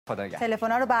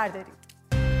تلفن‌ها رو بردارید.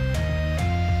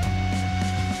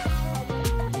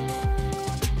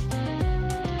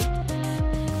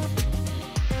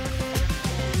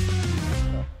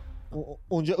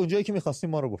 اونجایی که می‌خواستیم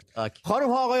ما رو برد.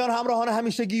 خانم‌ها آقایان همراهان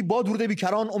همیشگی با درود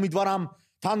بیکران، امیدوارم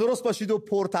تندرست باشید و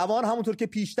پرتوان. همونطور که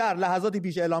پیشتر لحظاتی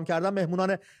پیش اعلام کردم،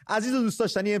 مهمونان عزیز و دوست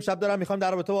داشتنی امشب دارم. می‌خوایم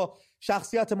در رابطه با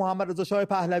شخصیت محمدرضا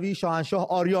پهلوی، شاهنشاه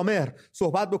آریامهر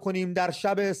صحبت بکنیم در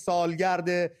شب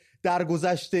سالگرد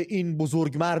درگذشت این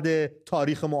بزرگمرد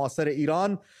تاریخ معاصر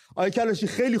ایران. آقای کلاشی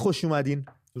خیلی خوش اومدین.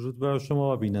 درود بر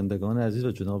شما بینندگان عزیز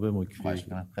و جناب مکفی.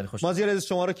 خیلی خوش. مازیار عزیز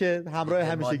شما رو که همراه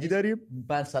همیشگی داریم.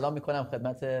 من سلام میکنم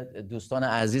خدمت دوستان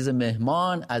عزیز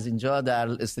مهمان از اینجا در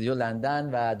استودیو لندن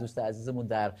و دوست عزیزمون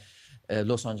در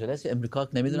لس آنجلس امریکا،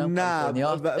 نمیدونم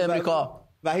کالیفرنیا، امریکا.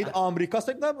 وحید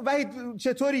آمریکاست. وحید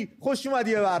چطوری؟ خوش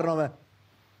اومدی به برنامه.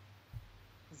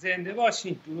 زنده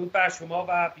باشین. درود بر شما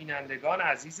و بینندگان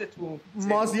عزیزتون.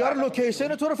 مازیار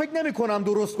لوکیشن تو رو فکر نمی کنم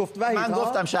درست گفت وحید. من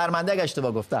گفتم شرمنده اگه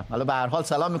اشتباه گفتم. حالا به هر حال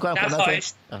سلام میکنم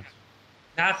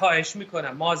نه خواهش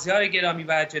میکنم. مازیار گرامی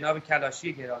و جناب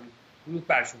کلاشی گرامی، درود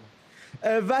بر شما.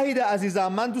 وحید عزیزم،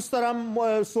 من دوست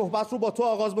دارم صحبت رو با تو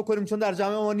آغاز بکنیم چون در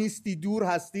جمع ما نیستی، دور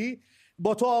هستی.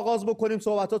 با تو آغاز بکنیم،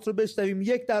 صحبتات رو بشنویم.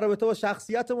 یک، در رابطه با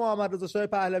شخصیت محمدرضا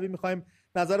پهلوی میخوایم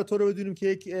نظر تو رو بدونیم که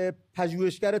یک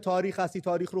پژوهشگر تاریخ هستی،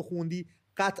 تاریخ رو خوندی،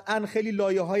 قطعاً خیلی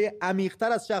لایه‌های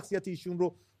عمیق‌تر از شخصیت ایشون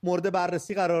رو مورد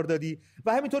بررسی قرار دادی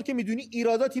و همینطور که میدونی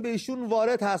ایراداتی به ایشون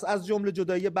وارد هست، از جمله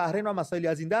جدایی بحرین و مسائلی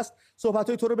از این دست.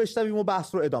 صحبت‌های تو رو بشنویم و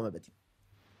بحث رو ادامه بدیم.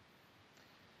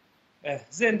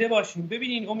 زنده باشیم.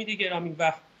 ببینین امید گرامی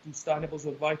و دوستان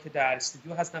بزرگوار که در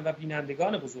استودیو هستن و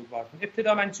بینندگان بزرگوارتون،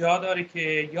 ابتدا من جا داره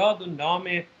که یاد و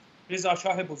نام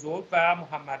رضاشاه بزرگ و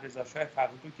محمدرضا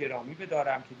فقید رو گرامی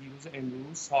بدارم که دیروز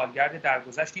امروز سالگرد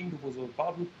درگذشت این دو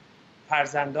بزرگوار بود،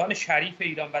 فرزندان شریف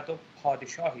ایران و دو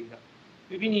پادشاه ایران.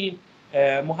 ببینید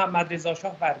محمدرضا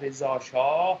و رضا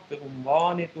شاه به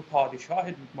عنوان دو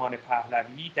پادشاه دودمان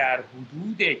پهلوی در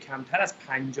حدود کمتر از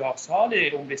 50 سال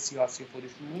عمر سیاسی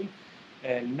خودشون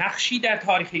نقشی در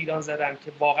تاریخ ایران زدن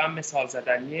که واقعا مثال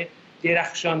زدنیه.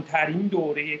 درخشانترین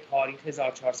دوره تاریخ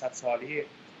 1400 ساله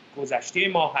گذشته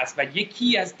ما هست و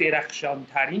یکی از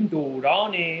درخشانترین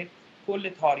دوران کل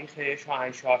تاریخ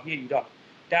شاهنشاهی ایران.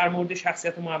 در مورد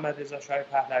شخصیت محمدرضا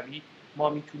پهلوی ما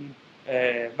میتونیم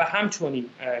و همچنین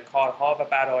کارها و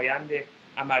برایند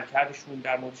عملکردشون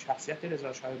در مورد شخصیت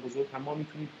رضا شاه بزرگ هم ما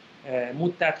میتونیم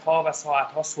مدت‌ها و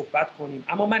ساعت‌ها صحبت کنیم،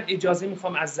 اما من اجازه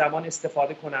میخوام از زمان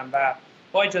استفاده کنم و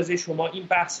با اجازه شما این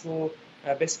بحث رو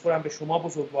بسپرم به شما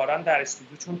بزرگواران در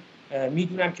استودیو، چون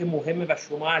میدونم که مهمه و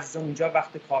شما عزیزان اونجا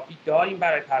وقت کافی داریم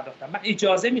برای پرداختن. من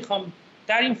اجازه میخوام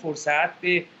در این فرصت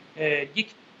به یک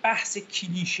بحث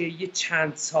کلیشه‌ای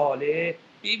چند ساله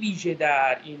به ویژه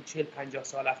در این 40-50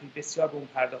 سال اخیر بسیار به اون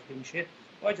پرداخته میشه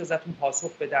با اجازهتون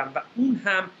پاسخ بدم و اون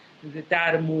هم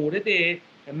در مورد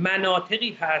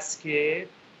مناطقی هست که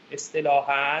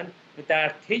اصطلاحاً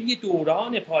در طی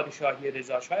دوران پادشاهی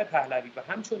رضاشاه پهلوی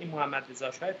و همچنین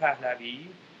محمدرضا پهلوی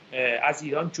از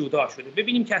ایران جدا شده.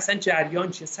 ببینیم که اصلا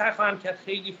جریان چیه. سعی خواهم کرد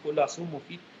خیلی خلاصه و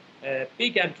مفید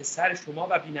بگم که سر شما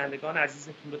و بینندگان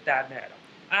عزیزتون رو در نیارم.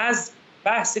 از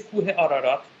بحث کوه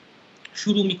آرارات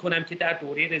شروع میکنم که در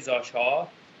دوره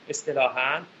رضاشاه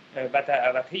اصطلاحاً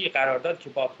و طی قرارداد که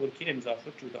با ترکیه امضا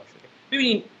شد جدا شده.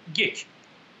 ببینید، یک،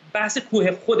 بحث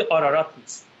کوه خود آرارات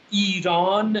نیست.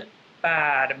 ایران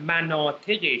بر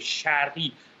مناطق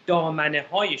شرقی،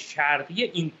 دامنه‌های شرقی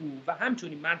این کوه و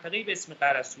همچنین منطقه‌ای به اسم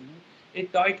قرسو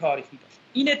ادعای تاریخی داشت.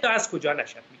 این ادعا از کجا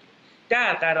نشأت میگیره؟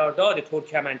 در قرارداد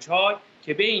ترکمنچای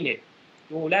که بین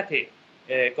دولت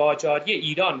قاجاری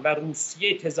ایران و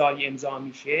روسیه تزاری امضا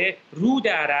میشه، رود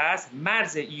ارس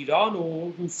مرز ایران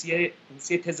و روسیه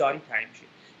تزاری تعیین میشه.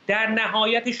 در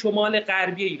نهایت شمال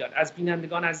غربی ایران، از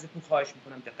بینندگان عزیزتون خواهش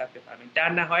میکنم دقت بفرمایید، در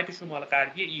نهایت شمال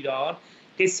غربی ایران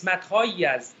قسمت‌هایی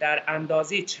از در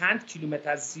اندازه چند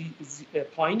کیلومتر از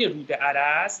پایین رود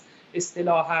ارس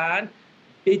اصطلاحاً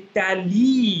به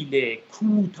دلیل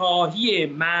کوتاهی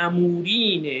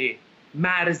مامورین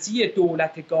مرزی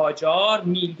دولت قاجار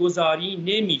میلگذاری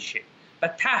نمیشه و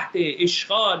تحت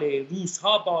اشغال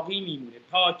روس‌ها باقی میمونه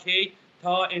تا کی؟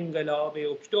 تا انقلاب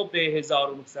اکتبر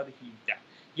 1917.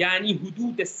 یعنی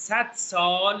حدود 100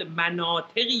 سال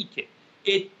مناطقی که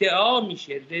ادعا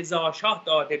میشه رضاشاه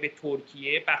داده به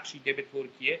ترکیه، بخشیده به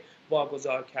ترکیه،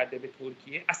 واگذار کرده به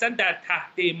ترکیه، اصلا در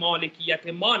تحت مالکیت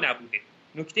ما نبوده.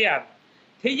 نکته اول،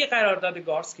 طی قرارداد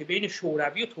گارس که بین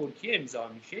شوروی و ترکیه امضا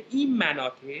میشه، این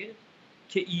مناطق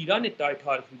که ایران ادعای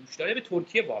تاریخی روش داره به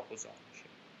ترکیه واگذار میشه.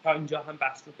 تا اینجا هم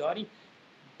بحث رو داریم.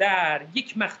 در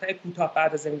یک مقطع کوتاه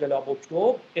بعد از انقلاب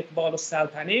اکتبر اقبال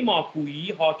السلطنه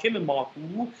ماکویی، حاکم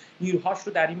ماکو، نیروهاش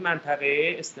رو در این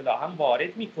منطقه اصطلاحاً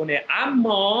وارد میکنه،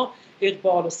 اما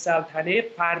اقبال السلطنه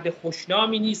فرد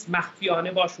خوشنامی نیست،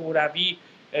 مخفیانه با شوروی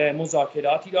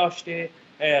مذاکراتی داشته،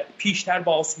 پیشتر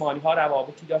با عثمانی ها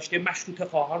روابطی داشته، مشروطه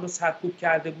خواهان رو سرکوب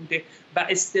کرده بوده و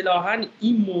اصطلاحاً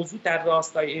این موضوع در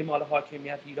راستای اعمال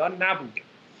حاکمیت ایران نبوده.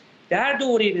 در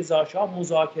دوره رضاشاه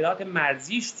مذاکرات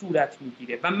مرزیش صورت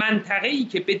میگیره و منطقه‌ای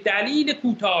که به دلیل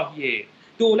کوتاهی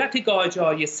دولت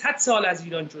قاجاری 100 سال از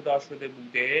ایران جدا شده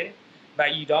بوده و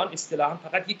ایران اصطلاحاً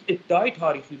فقط یک ادعای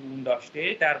تاریخی رو اون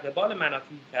داشته، در قبال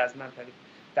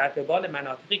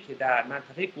مناطقی که در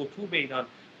منطقه قطور به ایران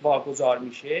واگذار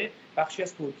میشه، بخشی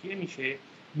از ترکیه میشه.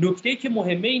 نکته‌ای که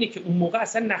مهمه اینه که اون موقع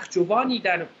اصلا نخجوانی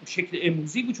در شکل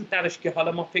امروزی وجود نداشت که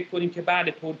حالا ما فکر کنیم که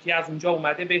بله ترکیه از اونجا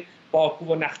اومده به باکو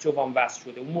و نخجوان وصل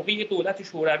شده. اون موقع یه دولت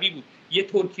شوروی بود، یه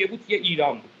ترکیه بود، یه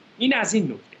ایران بود. این از این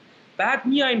نکته. بعد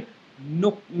میایم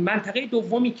منطقه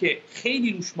دومی که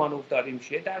خیلی روش مانور داده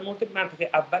میشه. در مورد منطقه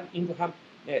اول این رو هم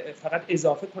فقط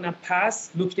اضافه کنم.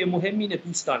 پس نکته مهم اینه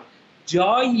دوستان،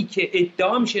 جایی که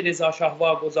ادعا میشه رضاشاه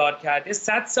واگذار کرده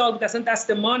 100 سال بود، اصلا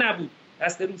دست ما نبود،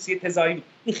 دست روسیه تزاری بود.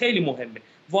 این خیلی مهمه.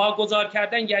 واگذار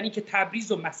کردن یعنی که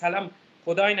تبریز رو مثلا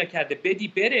خدای نکرده بدی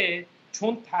بره،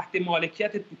 چون تحت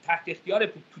مالکیت بود، تحت اختیار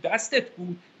بود، تو دستت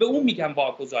بود، به اون میگم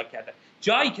واگذار کردن.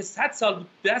 جایی که 100 سال بود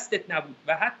دستت نبود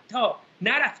و حتی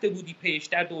نرفته بودی پیش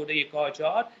در دوره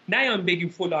قاجار، نیام بگیم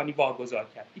فلانی واگذار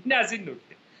کرد. این از این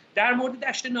نکته. در مورد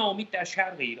دشت ناامید در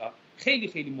شرق ایران خیلی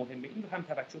خیلی مهمه، این رو هم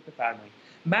توجه بفرمایید.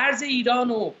 مرز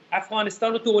ایران و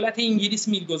افغانستان رو دولت انگلیس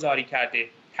میلگذاری کرده،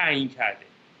 تعیین کرده.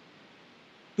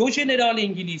 دو ژنرال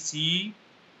انگلیسی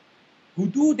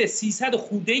حدود 300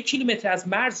 خورده کیلومتر از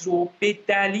مرز رو به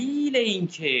دلیل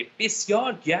اینکه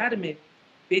بسیار گرمه،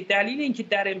 به دلیل اینکه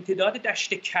در امتداد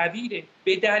دشت کویره،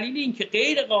 به دلیل اینکه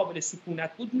غیر قابل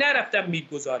سکونت بود، نرفتن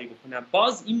میلگذاری بکنن.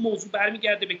 باز این موضوع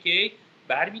برمیگرده به که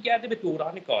برمیگرده به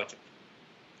دوران قاجار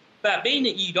و بین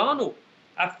ایران و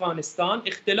افغانستان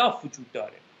اختلاف وجود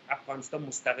داره. افغانستان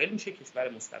مستقل میشه، کشور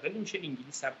مستقل میشه،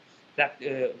 انگلیس هم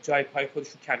جای پای خودش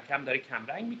رو کم کم داره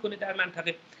کمرنگ میکنه در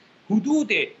منطقه.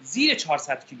 حدود زیر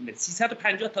 400 کیلومتر،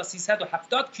 350 تا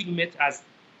 370 کیلومتر از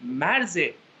مرز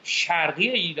شرقی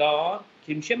ایران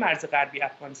که میشه مرز غربی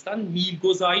افغانستان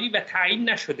میلگذاری و تعیین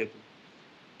نشده بود.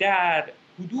 در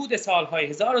حدود سالهای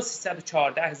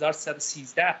 1314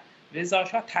 1313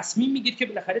 رضاشاه تصمیم میگیره که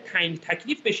بالاخره تعیین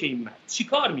تکلیف بشه این مرز.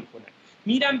 چیکار میکنه؟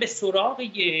 میرن به سراغ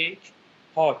یک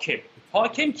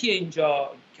حاکم که اینجا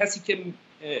کسی که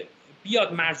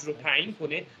بیاد مرز رو تعیین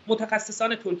کنه،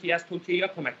 متخصصان ترکیه از ترکیه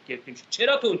کمک گرفته میشه.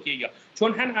 چرا ترکیه؟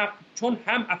 چون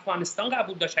هم افغانستان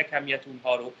قبول داشت حکمیت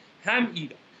اونها رو، هم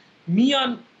ایران.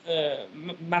 میان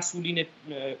مسئولین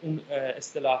اون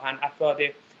اصطلاحاً افراد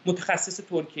متخصص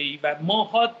ترکیه‌ای و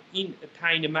ماها این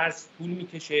تعیین مرز طول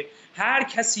میکشه. هر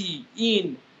کسی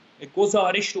این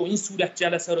گزارش رو، این صورت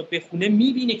جلسه رو بخونه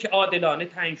میبینه که عادلانه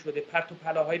تعیین شده. پرت و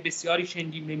پلاهای بسیاری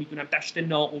شنیدیم، نمیدونم دشت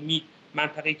ناامید،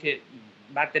 منطقه‌ای که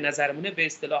مد نظرمونه به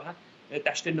اصطلاح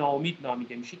دشت ناامید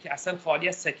نامیده میشه که اصلا خالی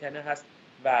از سکنه هست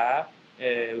و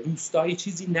روستایی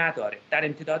چیزی نداره، در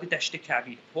امتداد دشت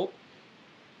کویر. خب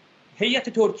هیئت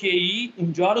ترکیه‌ای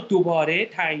اونجا رو دوباره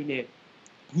تعیین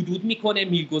حدود میکنه،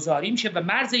 میلگذاری میشه و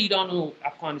مرز ایران و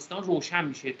افغانستان روشن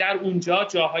میشه. در اونجا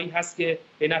جاهایی هست که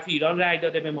به نفع ایران رأی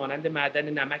داده، به مانند معدن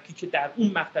نمکی که در اون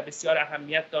مقطع بسیار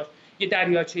اهمیت داشت، یه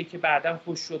دریاچه‌ای که بعداً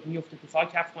خوش شد میفته تو خاک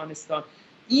افغانستان.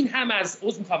 این هم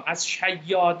از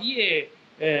شیادی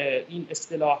این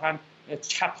اصطلاحاً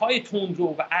چپ‌های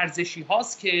تندرو و ارزشی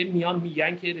هاست که میان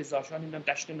میگن که رضاشاه نمیدونم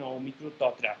دشت ناامید رو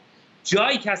داد رفت،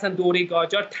 جایی که اصلا دوره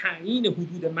قاجار تعیین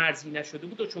حدود مرزی نشده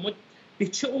بود و شما به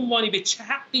چه عنوانی به چه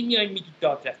حقی میایین میگید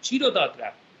داد رفت؟ چی رو داد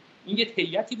رفت؟ این یه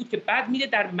هیئتی بود که بعد میره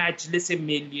در مجلس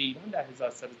ملی ایران در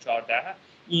 1314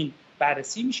 این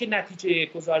بررسی میشه، نتیجه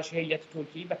گزارش هیئت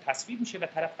ترکیه‌ای و تصویب میشه و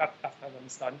طرف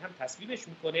افغانستانی هم تصویبش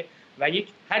میکنه و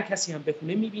هر کسی هم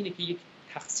بخونه میبینه که یک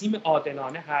تقسیم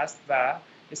عادلانه هست و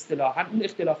اصطلاحاً اون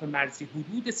اختلاف مرزی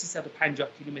حدود 350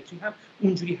 کیلومتری هم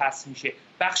اونجوری حذف میشه.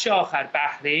 بخش آخر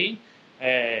بحرین،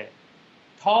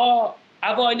 تا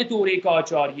اوایل دوره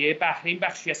قاجاریه بحرین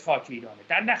بخشی از خاک ایرانه.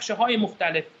 در نقشه‌های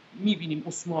مختلف می‌بینیم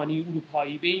عثمانی،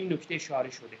 اروپایی به این نکته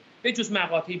اشاره شده. به جز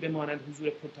مقاطعی به مانند حضور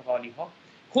پرتغالی‌ها،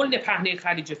 کل پهنه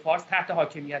خلیج فارس تحت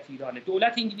حاکمیت ایرانه.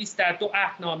 دولت انگلیس در دو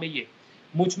عهدنامه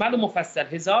مجمل و مفصل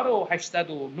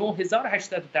 1809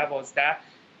 1812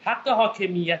 حق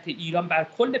حاکمیت ایران بر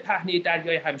کل پهنه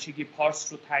دریای همیشگی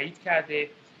پارس رو تایید کرده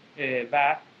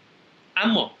و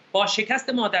اما با شکست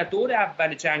ما در دور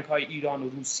اول جنگ‌های ایران و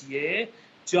روسیه،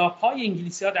 جاپای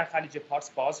انگلیسی‌ها در خلیج پارس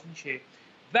باز میشه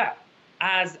و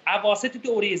از اواسط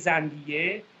دوره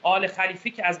زندیه آل خلیفه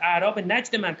که از اعراب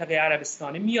نجد منطقه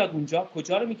عربستانه میاد اونجا.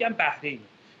 کجا رو میگن؟ بحرین.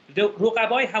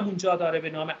 رقبای همونجا داره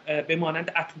به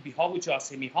مانند اتوبی ها و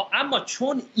جاسمی ها. اما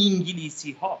چون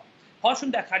انگلیسی ها هاشون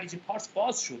در خلیج پارس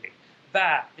باز شده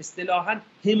و اصطلاحاً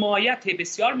حمایت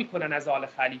بسیار میکنن از آل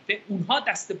خلیفه، اونها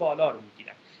دست بالا رو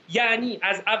میگیرن. یعنی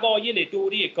از اوایل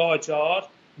دوره قاجار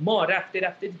ما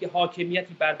رفته دیگه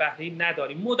حاکمیتی بر بحرین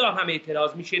نداریم. مدام هم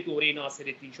اعتراض میشه، دوره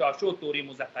ناصرالدین شاه شد، دوره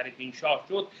مظفرالدین شاه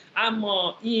شد،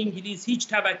 اما این انگلیس هیچ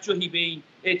توجهی به این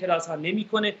اعتراض ها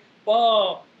نمیکنه.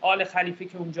 با آل خلیفه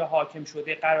که اونجا حاکم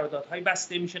شده قراردادهای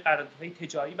بسته میشه، قراردادهای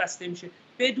تجاری بسته میشه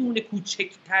بدون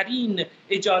کوچکترین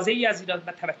اجازه ای از ایران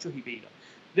و توجهی به ایران.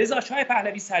 رضا شاه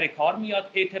پهلوی سر کار میاد،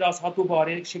 اعتراض ها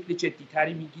دوباره شکل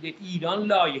جدیتری میگیره. ایران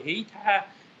لایحه‌ای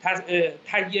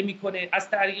تهیه میکنه از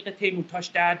طریق تیمورتاش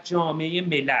در جامعه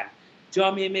ملل.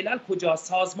 جامعه ملل کجا؟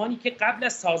 سازمانی که قبل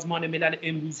از سازمان ملل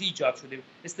امروزی ایجاد شده،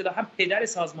 اصطلاحاً پدر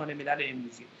سازمان ملل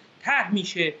امروزی. طرح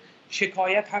میشه،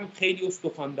 شکایت هم خیلی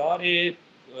استخوانداره،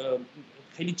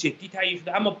 خیلی جدی تهیه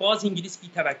شده، اما باز انگلیس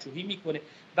بی‌توجهی میکنه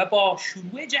و با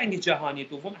شروع جنگ جهانی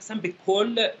دوم اصلا به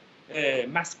کل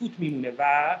مسکوت میمونه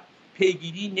و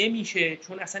پیگیری نمیشه،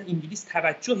 چون اصلا انگلیس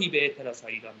توجهی به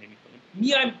اعتراضهای ایران نمیکنه.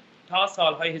 میایم تا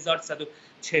سالهای 1148-49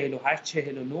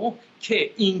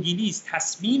 که انگلیس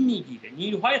تصمیم میگیره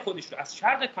نیروهای خودش رو از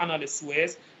شرق کانال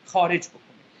سوئز خارج بکنه.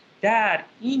 در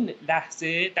این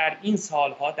لحظه، در این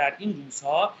سالها، در این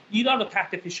روزها ایران رو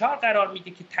تحت فشار قرار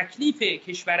میده که تکلیف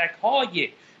کشورک‌های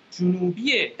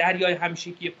جنوبی دریای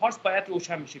همیشگی پارس باید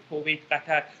روشن بشه. کویت،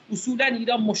 قطر. اصولا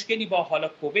ایران مشکلی با حالا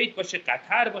کویت باشه،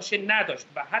 قطر باشه نداشت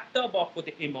و حتی با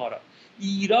خود امارات.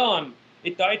 ایران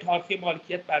ادعای تاریخی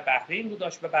مالکیت بر بحرین رو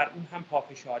داشت و بر اون هم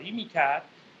پافشاری میکرد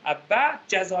و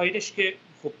جزایرش که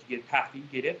خب دیگه تحویل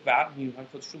گرفت و نیروهای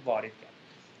خودش رو وارد کرد.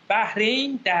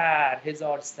 بحرین در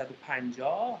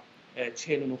 1150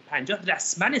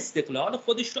 رسما استقلال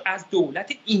خودش رو از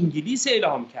دولت انگلیس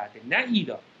اعلام کرده، نه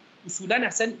ایران. اصولا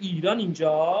اصلا ایران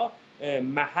اینجا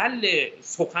محل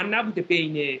سخن نبوده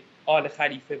بین آل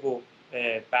خلیفه و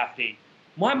بحرین.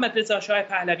 محمدرضا شاه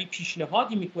پهلوی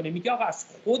پیشنهادی میکنه، میگه آقا از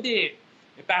خود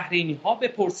بحرینی ها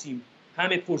بپرسیم،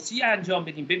 همه پرسی انجام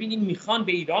بدیم، ببینیم میخوان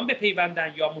به ایران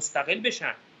بپیوندن یا مستقل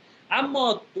بشن.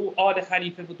 اما آل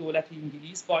خلیفه و دولت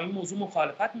انگلیس با این موضوع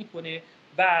مخالفت میکنه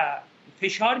و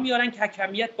فشار میارن که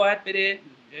حکمیت باید بره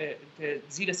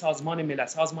زیر سازمان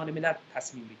ملل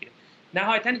تصمیم بگیره.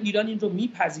 نهایتا ایران این رو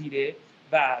میپذیره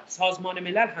و سازمان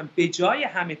ملل هم به جای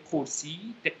همه پرسی،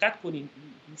 دقت کنین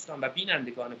دوستان و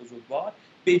بینندگان بزرگوار،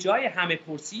 به جای همه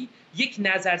پرسی یک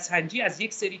نظرسنجی از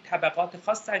یک سری طبقات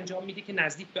خاص انجام میده که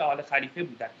نزدیک به آل خلیفه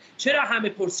بودن. چرا همه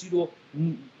پرسی رو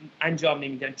انجام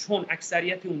نمیدن؟ چون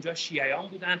اکثریت اونجا شیعیان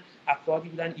بودن، افرادی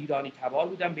بودن ایرانی تبار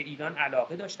بودن، به ایران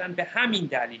علاقه داشتن. به همین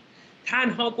دلیل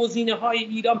تنها گزینه‌های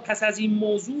ایران پس از این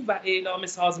موضوع و اعلام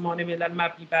سازمان ملل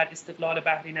مبنی بر استقلال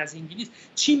بحرین از انگلیس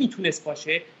چی میتونست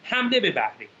باشه؟ حمله به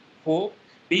بحرین. خب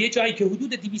به یه جایی که حدود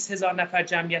 200,000 نفر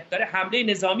جمعیت داره حمله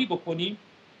نظامی بکنیم،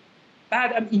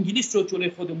 بعد هم انگلیس رو جلوی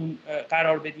خودمون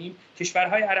قرار بدیم،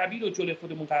 کشورهای عربی رو جلوی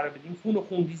خودمون قرار بدیم، خون و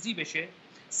خونریزی بشه.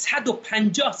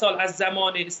 150 سال از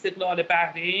زمان استقلال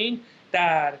بحرین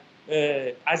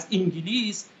از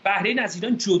انگلیس، بحرین از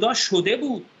ایران جدا شده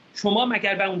بود. شما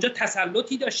مگر به اونجا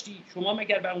تسلطی داشتی؟ شما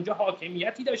مگر به اونجا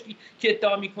حاکمیتی داشتی که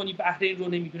ادعا می‌کنی بحرین رو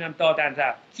نمیدونم دادن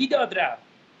رفت؟ کی داد رفت؟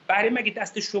 بحرین مگه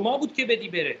دست شما بود که بدی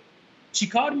بره؟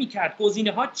 چیکار میکرد؟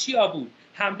 گزینه‌ها چیا بود؟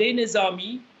 حمله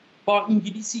نظامی با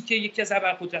انگلیسی که یکی از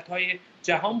ابرقدرت‌های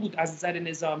جهان بود از نظر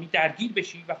نظامی درگیر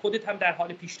بشی و خودت هم در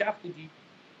حال پیشرفت بودی.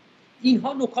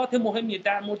 اینها نکات مهمیه.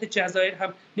 در مورد جزایر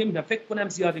هم نمیدونم، فکر کنم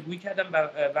زیادگویی کردم و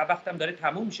وقتم داره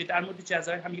تموم میشه. در مورد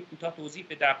جزایر هم یک کوتاه توضیح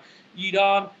بدم.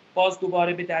 ایران باز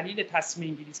دوباره به دلیل تصمیم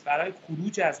انگلیس برای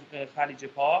خروج از خلیج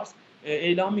پارس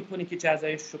اعلام میکنه که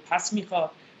جزایرش رو پس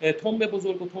میخواد. تنب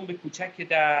بزرگ و تنب کوچک که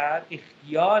در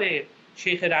اختیار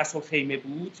شیخ رأس‌الخیمه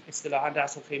بود، اصطلاحاً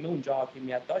رأس‌الخیمه اونجا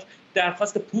حاکمیت داشت،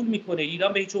 درخواست پول میکنه.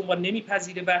 ایران به هیچ عنوان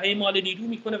نمیپذیره و اعمال نیرو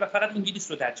میکنه و فقط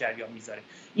انگلیس رو در جریان میذاره.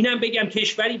 اینم بگم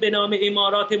کشوری به نام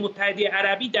امارات متحده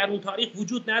عربی در اون تاریخ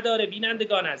وجود نداره.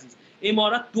 بینندگان عزیز،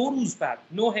 امارات 2 روز بعد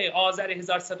 9 آذر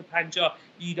 1150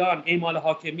 ایران اعمال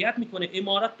حاکمیت میکنه.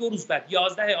 امارات 2 روز بعد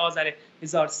 11 آذر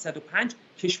 1305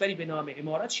 کشوری به نام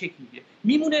امارات شکل میگیره.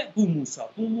 میمونه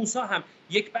بوموسا هم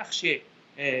یک بخش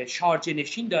شارجه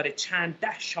نشین داره، چند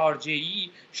ده شارجه‌ای.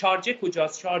 شارجه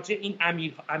کجاست؟ شارجه این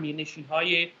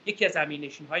امیرنشین‌های یکی از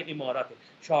امیرنشین‌های اماراته.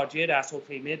 شارجه،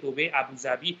 رأس‌الخیمه، دبی،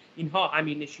 ابوظبی، اینها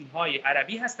امیرنشین‌های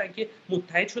عربی هستن که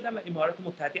متحد شدن و امارات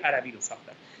متحده عربی رو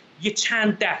ساختن. یه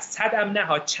چند ده، صدم نه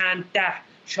ها، چند ده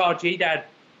شارجه‌ای در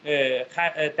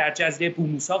در جزیره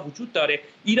بوموسا وجود داره.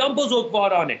 ایران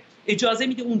بزرگوارانه اجازه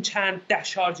میده اون چند ده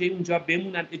شارژه اونجا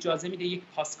بمونن، اجازه میده یک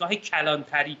پاسگاه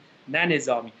کلانتری نه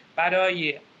نظامی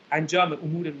برای انجام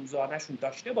امور روزانه‌شون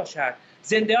داشته باشن.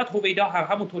 زنده‌ات هویدا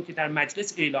هم همونطور که در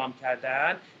مجلس اعلام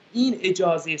کردن این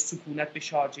اجازه سکونت به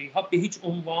شارجه‌ها به هیچ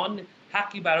عنوان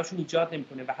حقی براشون ایجاد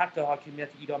نمی‌کنه و حق حاکمیت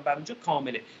ایران بر اونجا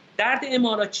کامله. درد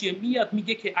امارات چیه؟ میاد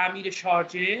میگه که امیر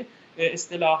شارجه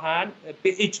اصطلاحاً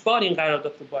به اجبار این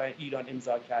قرارداد رو با ایران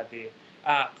امضا کرده.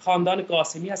 خاندان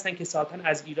قاسمی هستن که سالتن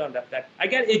از ایران رفتن.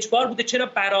 اگر اجبار بوده چرا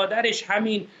برادرش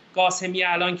همین قاسمی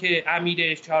الان که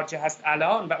امیر شارجه هست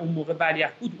الان و اون موقع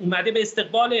ولیعهد بود اومده به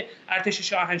استقبال ارتش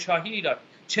شاهنشاهی ایران؟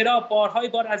 چرا بارهای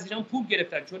بار از ایران پول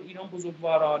گرفتن؟ چون ایران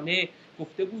بزرگوارانه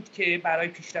گفته بود که برای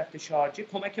پیشرفت شارجه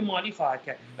کمک مالی خواهد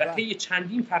کرد و طی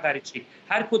چندین فقره چک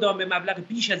هر کدام به مبلغ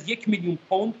بیش از 1 میلیون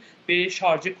پوند به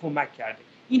شارجه کمک کرده.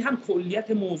 این هم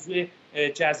کلیت موضوع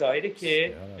جزایر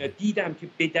که دیدم که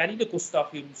به دلیل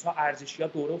گستاخی روس‌ها ارزشی‌ها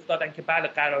دوره افتادن که بله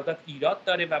قرارداد ایراد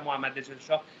داره و محمدرضا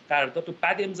شاه قرارداد رو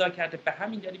بد امضا کرده، به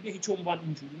همین دلیل به هیچ عنوان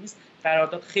اینجوری نیست.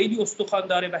 قرارداد خیلی استخوان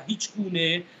داره و هیچ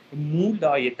گونه مول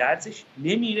لای درزش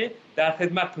نمیره. در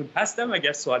خدمتتون هستم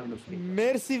اگر سوالی نکته.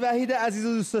 مرسی وحید عزیز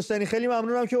و دوست داشتنی، خیلی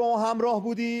ممنونم که با ما همراه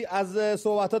بودی، از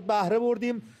صحبتات بهره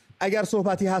بردیم. اگر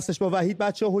صحبتی هستش با وحید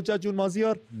بچه‌ها، حجت جون،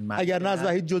 مازیار، اگر نه از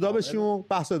وحید جدا بشیم و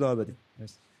بحث ادامه بدیم.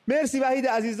 مرسی وحید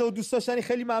عزیز و دوست داشتنی،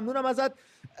 خیلی ممنونم ازت.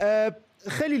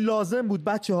 خیلی لازم بود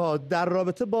بچه‌ها در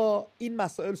رابطه با این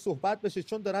مسائل صحبت بشه،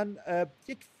 چون دارن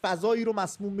یک فضایی رو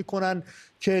مسموم میکنن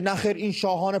که نخیر این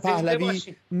شاهان پهلوی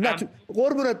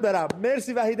قربونت برم.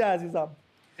 مرسی وحید عزیزم.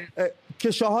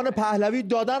 که شاهان پهلوی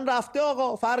دادن رفته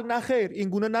آقا، فرق نخیر، این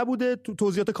گونه نبوده. تو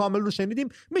توضیحات کامل رو شنیدیم،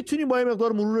 میتونیم با این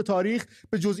مقدار مرور تاریخ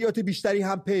به جزئیات بیشتری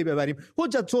هم پی ببریم.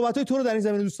 حجت صحبتای تو رو در این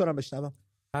زمینه دوست دارم بشنوم.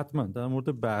 حتما. در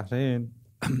مورد بحرین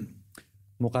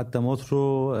مقدمات رو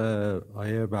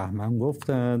آیه بهمن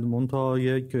گفتند، منتها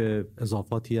یک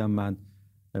اضافاتی هم من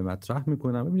مطرح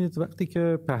میکنم. ببینید وقتی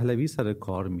که پهلوی سر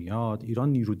کار میاد، ایران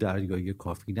نیرو دریایی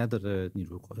کافی نداره،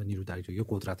 نیرو دریایی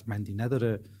قدرتمندی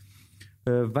نداره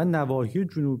و نواحی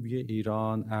جنوبی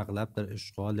ایران اغلب در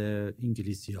اشغال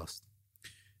انگلیسی هست.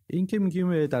 این که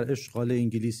میگیم در اشغال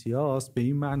انگلیسی هست به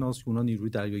این معناست که اونا نیروی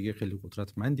دریایی خیلی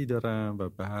قدرتمندی دارن و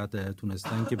بعد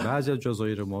تونستن که بعضی از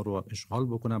جزایر ما رو اشغال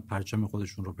بکنن، پرچم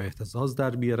خودشون رو به اهتزاز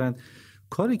در بیارن.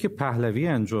 کاری که پهلوی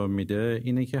انجام میده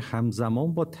اینه که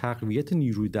همزمان با تقویت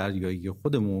نیروی دریایی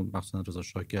خودمون، مثلا رضا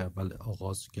شاه که اول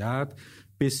آغاز کرد،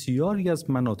 بسیاری از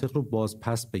مناطق رو باز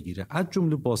پس بگیره، از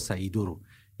جمله با سعیدو رو.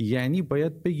 یعنی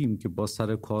باید بگیم که با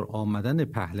سر کار آمدن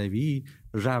پهلوی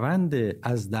روند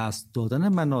از دست دادن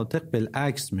مناطق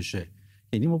بالعکس میشه.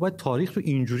 یعنی ما باید تاریخ رو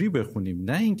اینجوری بخونیم،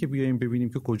 نه اینکه بیایم ببینیم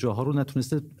که کجاها رو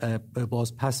نتونسته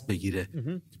باز پس بگیره.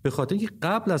 به خاطر اینکه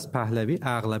قبل از پهلوی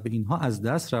اغلب اینها از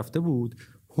دست رفته بود.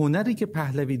 هنری که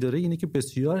پهلوی داره اینه که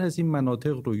بسیار از این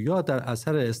مناطق رو یا در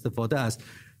اثر استفاده از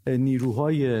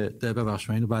نیروهای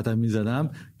ببخشید اینو بعدا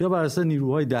میزدم یا بر اساس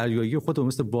نیروهای دریایی خودمون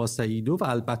مثل باسعیدو، و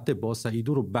البته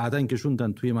باسعیدو رو بعداً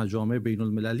کشوندن توی مجامع بین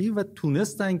المللی و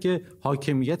تونستن که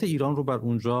حاکمیت ایران رو بر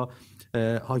اونجا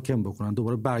حاکم بکنن،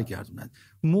 دوباره برگردونن.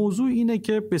 موضوع اینه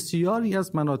که بسیاری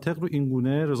از مناطق رو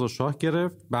اینگونه رضا شاه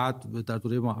گرفت، بعد در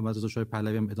دوره محمدرضا شاه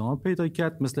پهلوی هم ادامه پیدا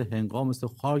کرد، مثل هنگام، مثل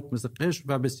خاک، مثل قشم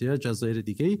و بسیار جزایر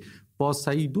دیگه.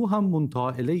 باسعیدو هم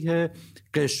منتهی علیه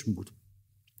قشم بود.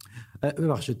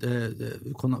 ببخشید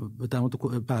در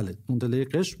مورد بله مندله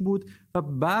قشم بود و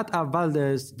بعد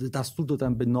اول دستور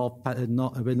دادن به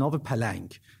ناو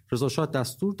پلنگ. رضا شاه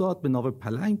دستور داد به ناو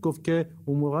پلنگ، گفت که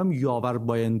اون موقع هم یاور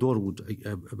بایندور بود.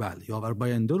 بله یاور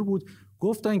بایندور بود.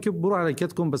 گفتن که برو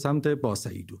حرکت کن به سمت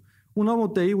باسعیدو. اونا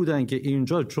مدعی بودن که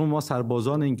اینجا چون ما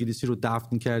سربازان انگلیسی رو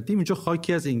دفن کردیم اینجا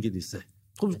خاکی از انگلیسه.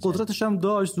 خب قدرتش هم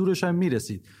داشت، زورش هم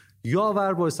میرسید.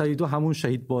 یاور باسعیدو همون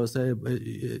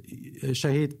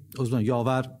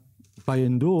یاور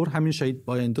بایندور، همین شهید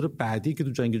بایندور بعدی که تو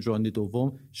جنگ جهانی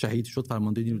دوم شهید شد،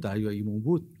 فرمانده نیرو دریاییمون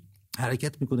بود،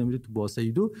 حرکت میکنه میره تو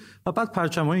باسعیدو و بعد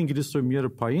پرچم‌های انگلیس رو میاره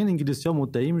پایین. انگلیسی‌ها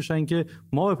مدعی میشن که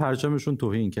ما به پرچمشون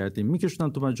توهین کردیم،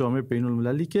 میکشونن تو مجامع بین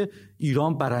المللی که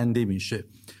ایران برنده میشه.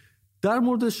 در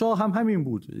مورد شاه هم همین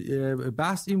بود.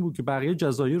 بحث این بود که بقیه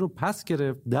جزایر رو پس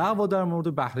گرفت. دعوا در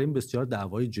مورد بحرین بسیار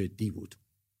دعوای جدی بود.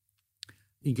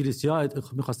 انگلیسی‌ها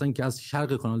می‌خواستن که از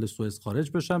شرق کانال سوئز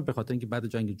خارج بشن، به خاطر اینکه بعد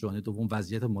جنگ جهانی دوم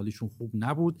وضعیت مالیشون خوب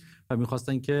نبود و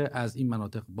می‌خواستن که از این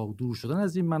مناطق با دور شدن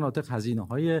از این مناطق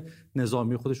هزینه‌های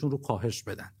نظامی خودشون رو کاهش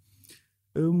بدن.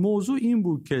 موضوع این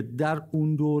بود که در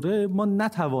اون دوره ما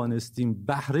نتوانستیم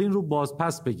بحرین رو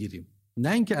بازپس بگیریم،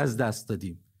 نه اینکه از دست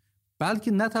دادیم،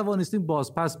 بلکه نتوانستیم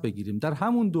بازپس بگیریم. در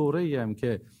همون دوره‌ای هم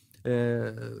که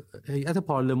هیئت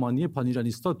پارلمانی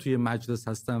پانیرانیستا توی مجلس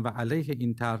هستن و علیه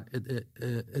این طرح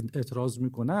اعتراض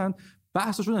میکنن،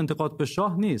 بحثشون انتقاد به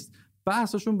شاه نیست،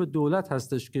 بحثشون به دولت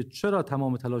هستش که چرا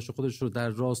تمام تلاش خودش رو در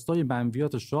راستای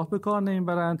منویات شاه به کار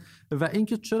نمیبرند و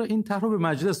اینکه چرا این طرح رو به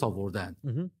مجلس آوردن.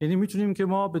 یعنی میتونیم که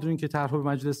ما بدون اینکه طرح رو به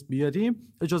مجلس بیاریم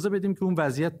اجازه بدیم که اون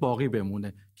وضعیت باقی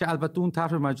بمونه، که البته اون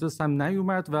طرح به مجلس هم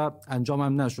نیومد و انجام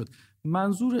هم نشد.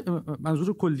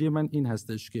 منظور کلی من این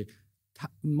هستش که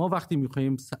ما وقتی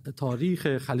میخوایم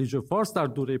تاریخ خلیج فارس در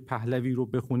دوره پهلوی رو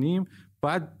بخونیم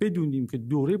باید بدونیم که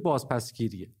دوره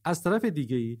بازپسگیریه. از طرف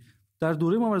دیگه‌ای در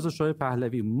دوره محمدرضا شاه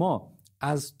پهلوی ما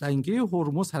از تنگه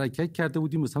هرمز حرکت کرده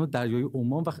بودیم به سمت دریای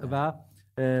عمان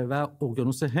و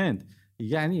اقیانوس هند،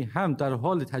 یعنی هم در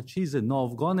حال تجهیز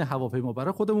ناوگان هواپیما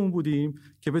برای خودمون بودیم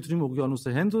که بتونیم اقیانوس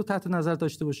هند رو تحت نظر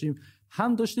داشته باشیم،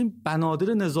 هم داشتیم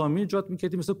بنادر نظامی ایجاد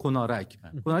می‌کردیم مثل کنارک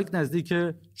نزدیک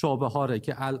چابهاره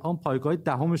که الان پایگاه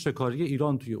 10 شکاری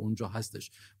ایران توی اونجا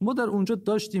هستش. ما در اونجا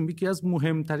داشتیم یکی از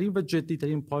مهمترین و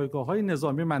جدی‌ترین پایگاه‌های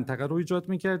نظامی منطقه رو ایجاد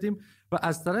می‌کردیم و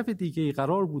از طرف دیگه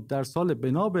قرار بود در سال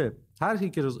بنا به طرحی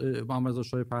که محمدرضا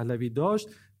شاه پهلوی داشت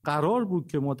قرار بود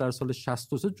که ما در سال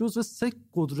 63 جزو 3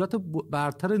 قدرت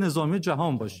برتر نظامی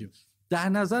جهان باشیم. در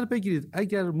نظر بگیرید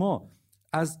اگر ما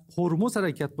از هرمز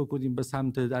حرکت بکنیم به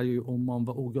سمت دریای عمان و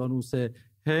اقیانوس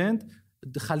هند،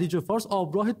 خلیج فارس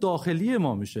آبراه داخلی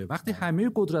ما میشه. وقتی همه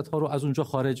قدرت ها رو از اونجا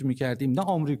خارج میکردیم، نه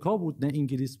آمریکا بود نه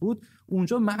انگلیس بود،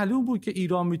 اونجا معلوم بود که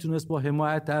ایران میتونست با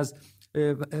حمایت از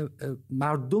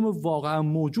مردم واقعا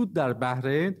موجود در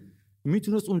بحرین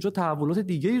میتونست اونجا تحولات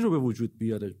دیگه‌ای رو به وجود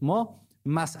بیاره. ما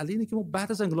مسئله اینه که ما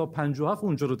بعد از انقلاب 57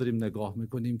 اونجا رو داریم نگاه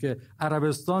میکنیم که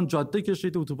عربستان جاده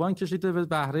کشیده، اتوبان کشیده به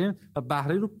بحرین و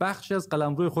بحرین رو بخشی از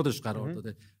قلمرو خودش قرار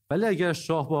داده. ولی اگر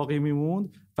شاه باقی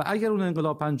میموند و اگر اون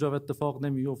انقلاب 50 اتفاق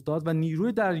نمیافتاد و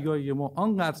نیروی دریایی ما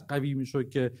آنقدر قوی میشد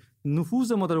که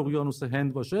نفوذ ما در اقیانوس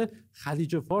هند باشه،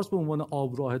 خلیج فارس به عنوان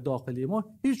آبراه داخلی ما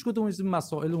هیچ کدوم از این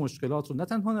مسائل و مشکلات رو نه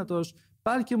تنها نداشت،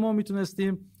 بلکه ما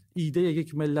میتونستیم ایده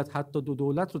یک ملت حتی 2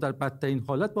 دولت رو در بدترین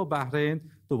حالت با بحرین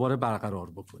دوباره برقرار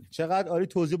بکنیم. چقدر عالی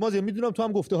توضیح. مازیار میدونم تو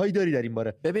هم گفته هایی داری در این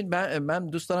باره. ببین من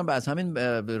دوست دارم از همین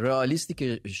رئالیستی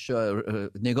که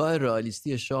نگاه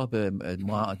رئالیستی شاه به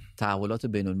تحولات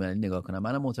بین‌المللی نگاه کنم.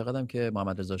 منم معتقدم که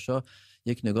محمدرضا شاه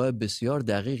یک نگاه بسیار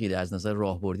دقیقی از نظر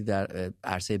راهبردی در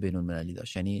عرصه بین‌المللی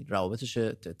داشت. یعنی روابطش،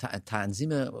 تنظیم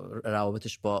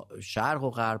روابطش با شرق و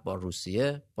غرب، با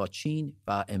روسیه، با چین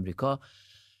و امریکا،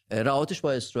 روابطش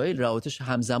با اسرائیل، روابطش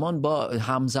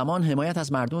همزمان حمایت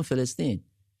از مردم فلسطین،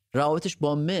 روابطش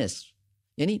با مصر.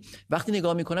 یعنی وقتی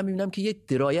نگاه میکنم میبینم که یک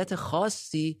درایت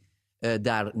خاصی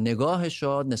در نگاه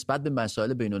شاه نسبت به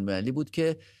مسائل بین المللی بود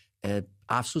که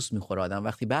افسوس میخوره آدم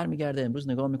وقتی برمیگرده امروز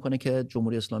نگاه میکنه که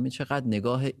جمهوری اسلامی چقدر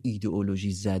نگاه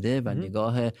ایدئولوژی زده و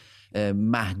نگاه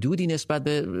محدودی نسبت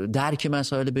به درک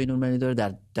مسائل بین المللی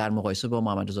داره در مقایسه با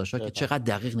محمدرضا شاه که چقدر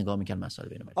دقیق نگاه میکرد مسائل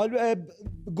بین المللی.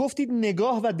 گفتید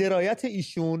نگاه و درایت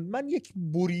ایشون. من یک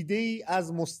بریده ای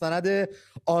از مستند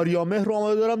آریامهر رو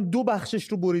آماده دارم، 2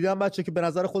 بخشش رو بریدم بچه که به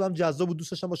نظر خودم جذاب و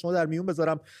دوست داشتم با شما در میون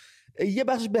بذارم. یه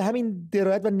بخش به همین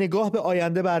درایت و نگاه به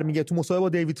آینده برمیگه. تو مصاحبه با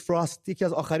دیوید فراست، یکی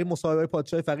از آخرین مصاحبه‌های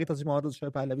پادشاه فقید پس محمدرضا شاه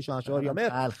پهلوی شاهنشاه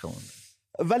آریامهر،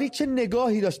 ولی چه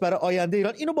نگاهی داشت برای آینده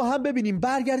ایران. اینو با هم ببینیم،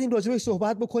 برگردیم راجع بهش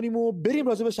صحبت بکنیم و بریم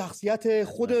راجع به شخصیت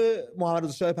خود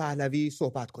محمدرضا شاه پهلوی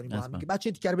صحبت کنیم با هم. بچه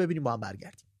این تیکر رو ببینیم با هم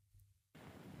برگردیم.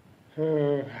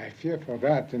 I fear for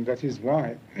that, and that is why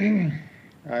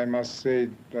I must say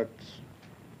that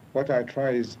what I try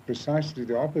is precisely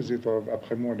the opposite of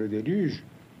après-moi le déluge.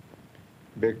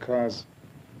 Because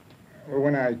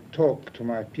when I talk to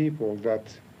my people that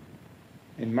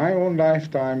in my own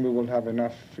lifetime we will have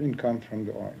enough income from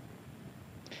the oil,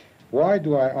 why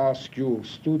do I ask you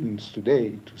students today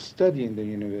to study in the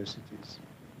universities?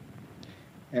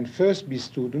 And first be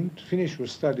student, finish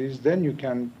your studies, then you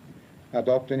can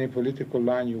adopt any political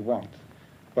line you want,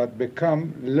 but become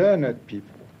learned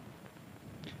people.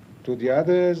 To the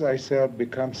others I said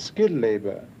become skilled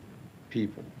labor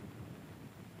people.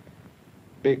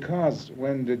 Because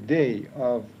when the day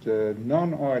of the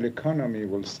non-oil economy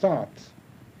will start,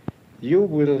 you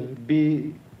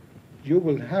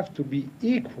will have to be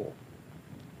equal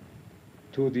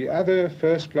to the other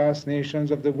first-class nations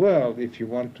of the world if you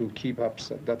want to keep up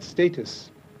that status.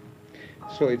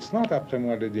 So it's not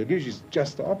après-moi le déluge, it's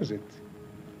just the opposite.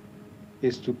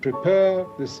 It's to prepare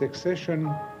the succession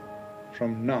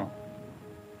from now.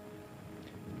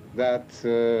 That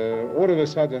all of a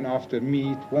sudden after me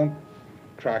it won't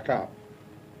crack up,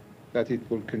 that it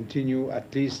will continue at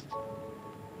least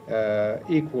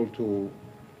equal to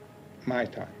my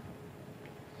time.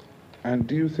 And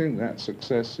do you think that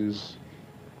success is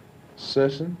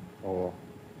certain, or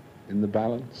in the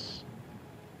balance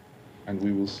and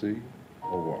we will see,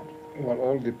 or what? Well,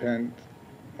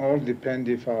 all depend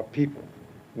if our people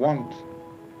want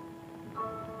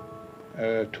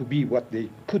to be what they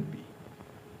could be.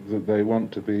 That they want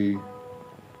to be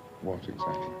what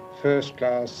exactly? First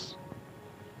class,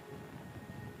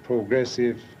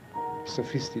 progressive,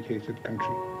 sophisticated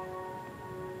country.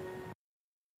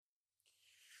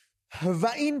 و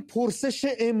این پرسش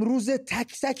امروز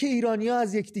تک تک ایرانی‌ها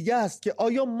از یکدیگه است که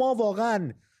آیا ما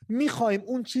واقعاً می‌خوایم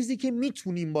اون چیزی که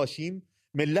میتونیم باشیم،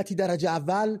 ملتی درجه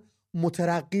اول،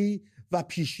 مترقی و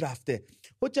پیشرفته؟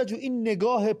 حجت این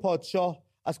نگاه پادشاه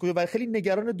از کجا؟ و خیلی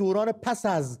نگران دوران پس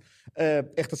از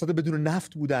اقتصاد بدون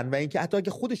نفت بودن و اینکه حتی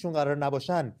اگه خودشون قرار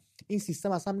نباشن این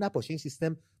سیستم اصلا نباشه، این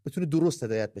سیستم بتونه درست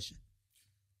هدایت بشه.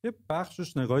 یه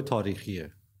بخشش نگاه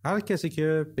تاریخیه. هر کسی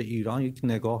که به ایران یک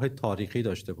نگاه تاریخی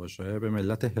داشته باشه، به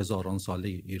ملت هزاران ساله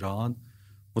ایران،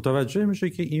 متوجه میشه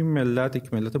که این ملت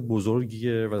یک ملت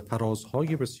بزرگیه و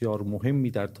فرازهای بسیار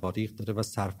مهمی در تاریخ داره و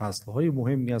سرفصلهای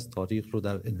مهمی از تاریخ رو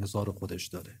در انحصار خودش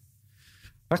داره.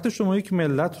 وقتی شما یک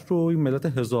ملت رو، این ملت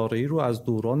هزاره‌ای رو از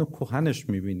دوران کهنش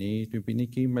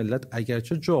میبینید که این ملت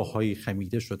اگرچه جاهایی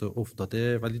خمیده شده،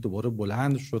 افتاده، ولی دوباره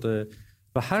بلند شده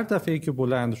و هر دفعه که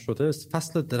بلند شده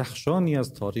فصل درخشانی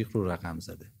از تاریخ رو رقم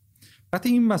زده. وقتی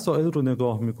این مسائل رو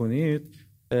نگاه میکنید،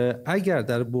 اگر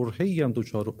در برهه‌ای هم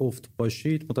دچار افت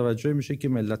باشید، متوجه میشه که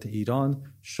ملت ایران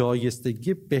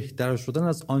شایستگی بهتر شدن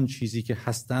از آن چیزی که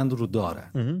هستند رو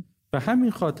دارن. و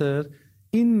همین خاطر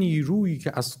این نیرویی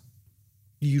که از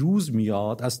دیروز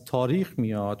میاد، از تاریخ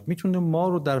میاد، میتونه ما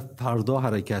رو در فردا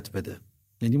حرکت بده.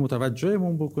 یعنی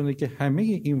متوجهمون بکنه که همه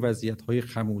این وضعیت‌های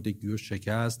خمودگی و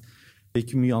شکست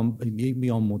یک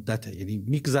میان مدته، یعنی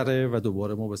میگذره و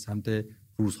دوباره ما به سمت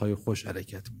روزهای خوش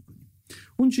حرکت میکنیم.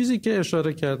 اون چیزی که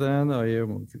اشاره کردن آقای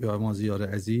مازیار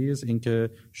عزیز، اینکه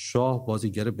شاه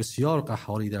بازیگر بسیار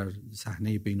قهاری در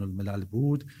صحنه بین الملل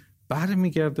بود،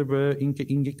 برمیگرده به اینکه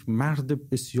این یک مرد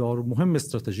بسیار مهم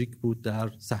استراتژیک بود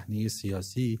در صحنه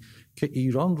سیاسی که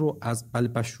ایران رو از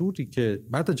بلبشوری که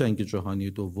بعد جنگ جهانی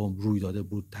دوم روی داده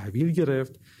بود تحویل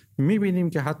گرفت. میبینیم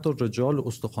که حتی رجال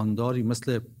استخوانداری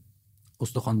مثل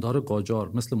استخواندار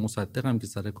قاجار، مثل مصدق هم که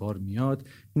سر کار میاد،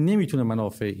 نمیتونه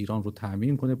منافع ایران رو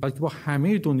تامین کنه، بلکه با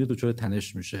همه دنیا دچار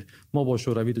تنش میشه. ما با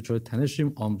شوروی دچار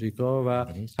تنشیم، آمریکا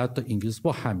و حتی انگلیس،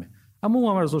 با همه. اما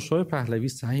محمدرضا پهلوی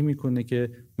سعی میکنه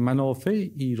که منافع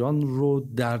ایران رو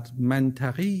در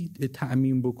منطقه‌ای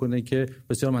تأمین بکنه که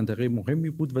بسیار منطقه مهمی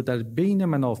بود و در بین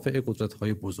منافع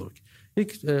قدرت‌های بزرگ.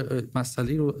 یک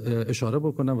مسئله رو اشاره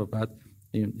بکنم و بعد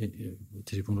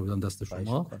تلفن رو بدم دست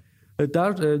شما.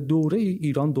 در دوره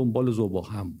ایران دنبال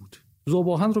ذوباهن بود.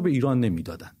 ذوباهن رو به ایران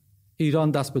نمیدادن.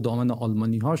 ایران دست به دامن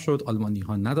آلمانی ها شد، آلمانی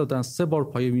ها ندادن. 3 بار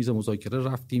پای میز مذاکره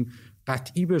رفتیم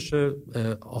قطعی بشه،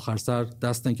 آخر سر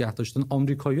دست نگه داشتن.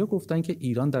 آمریکایی‌ها گفتن که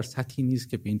ایران در سطحی نیست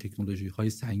که به این تکنولوژی های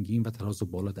سنگین و تراز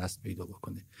بالا دست پیدا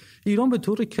بکنه. ایران به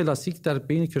طور کلاسیک در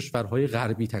بین کشورهای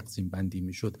غربی تقسیم بندی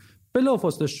میشد.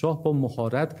 بلافاصله شاه با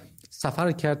مهارت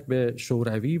سفر کرد به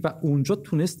شوروی و اونجا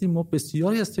تونستیم ما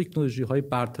بسیاری از تکنولوژی‌های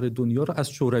برتر دنیا رو از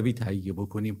شوروی تهیه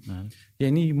بکنیم.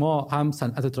 یعنی ما هم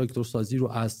صنعت تراکتورسازی رو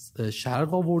از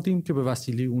شرق آوردیم که به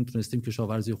وسیله اون تونستیم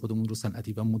کشاورزی خودمون رو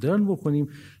صنعتی و مدرن بکنیم،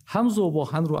 هم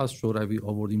ذوباهن رو از شوروی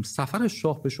آوردیم. سفر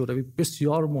شاه به شوروی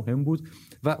بسیار مهم بود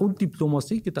و اون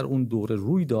دیپلماسی که در اون دوره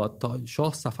روی داد تا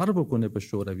شاه سفر بکنه به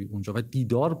شوروی اونجا و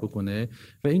دیدار بکنه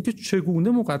و اینکه چگونه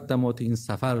مقدمات این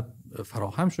سفر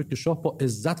فراهم شد که شاه با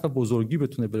عزت و بزرگی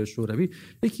بتونه بره شوروی،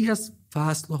 یکی از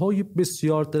فصلهای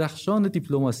بسیار درخشان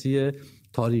دیپلماسی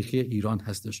تاریخی ایران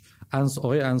هستش.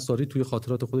 آقای انصاری توی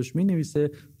خاطرات خودش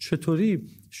می‌نویسه چطوری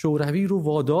شوروی رو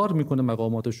وادار میکنه،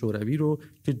 مقامات شوروی رو،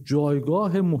 که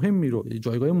جایگاه مهمی رو،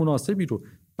 جایگاه مناسبی رو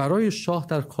برای شاه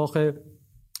در کاخ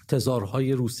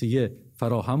تزارهای روسیه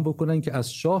فراهم بکنن که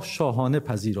از شاه شاهانه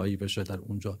پذیرایی بشه در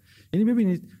اونجا. یعنی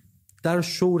ببینید در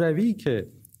شوروی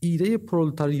که ایده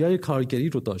پرولتاریای کارگری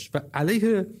رو داشت و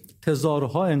علیه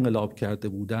تزارها انقلاب کرده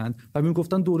بودند و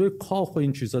میگفتن دوره کاخ و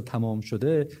این چیزا تمام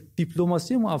شده،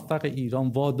 دیپلماسی موفق ایران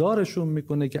وادارشون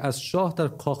میکنه که از شاه در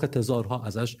کاخ تزارها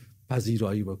ازش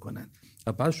پذیرایی بکنن.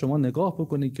 و بعد شما نگاه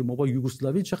بکنید که ما با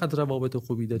یوگسلاوی چقدر روابط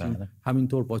خوبی داریم،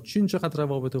 همینطور با چین چقدر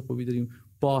روابط خوبی داریم،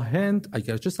 با هند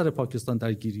اگرچه سر پاکستان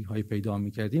درگیری های پیدا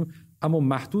میکردیم اما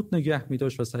محدود نگه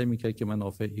میداشت و سعی میکرد که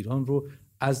منافع ایران رو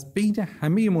از بین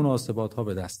همه مناسبات ها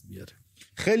به دست بیاره.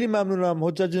 خیلی ممنونم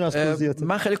حجت جون از توضیحات.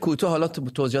 من خیلی کوتاه حالا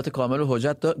توضیحات کامل رو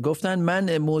حجت گفتن.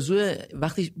 من موضوع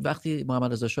وقتی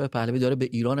محمدرضا پهلوی داره به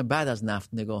ایران بعد از نفت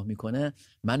نگاه میکنه،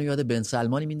 منو یاد بن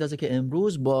سلمانی میندازه که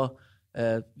امروز با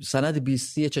سند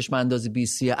 20 چشم انداز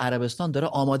 20 عربستان داره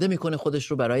آماده میکنه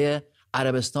خودش رو برای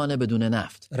عربستان بدون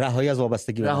نفت، رهایی از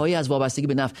وابستگی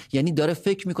به نفت. یعنی داره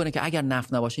فکر میکنه که اگر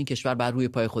نفت نباشه این کشور بر روی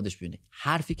پای خودش بیونه.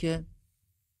 حرفی که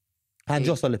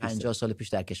 50 سال پیش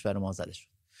در کشور ما زده شد.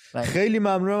 خیلی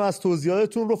ممنونم از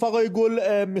توضیحاتتون رفقای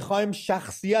گل. میخوایم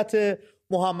شخصیت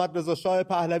محمدرضا شاه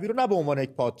پهلوی رو نه به عنوان یک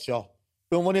پادشاه،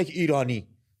 به عنوان یک ایرانی،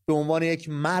 به عنوان یک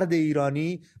مرد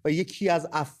ایرانی و یکی از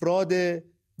افراد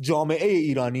جامعه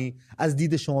ایرانی از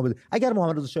دید شما بده. اگر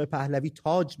محمدرضا شاه پهلوی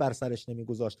تاج بر سرش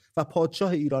نمیگذاشت و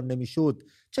پادشاه ایران نمیشد،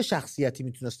 چه شخصیتی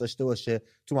میتونست داشته باشه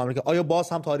تو مملکت؟ آیا باز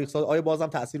هم تاریخ ساز، آیا باز هم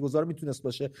تاثیرگذار میتونست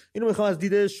باشه؟ اینو میخوام از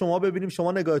دید شما ببینیم،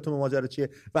 شما نگاهتون به ماجرا چیه.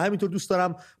 و همینطور دوست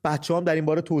دارم بچه‌هام در این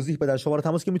باره توضیح بدن. شماره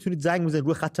تماس که میتونید زنگ بزنید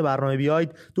روی خط برنامه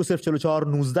بیاید 2044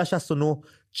 1969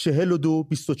 42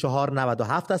 24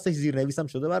 97 هستش، زیرنویسم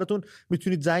شده براتون.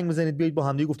 میتونید زنگ بزنید بیاید با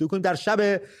هم دیگه گفتگو کنیم در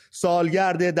شب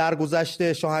سالگرد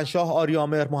درگذشت شاهنشاه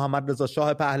آریامهر محمدرضا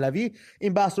شاه پهلوی.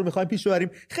 این بحث رو میخوایم پیش ببریم.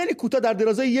 خیلی کوتاه در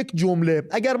درازای یک جمله،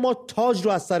 اگر ما تاج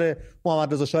رو از سر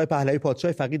محمدرضا شاه پهلوی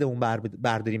پادشاه فقیدمون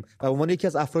برداریم و به عنوان یکی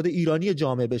از افراد ایرانی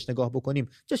جامعه بهش نگاه بکنیم،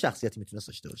 چه شخصیتی میتونه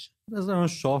داشته باشه؟ مثلا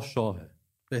شاهه.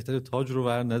 بهتره تاج رو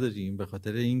ور نداریم، به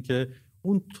خاطر اینکه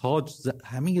اون تاج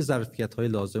همه ظرفیت‌های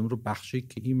لازم رو بخشی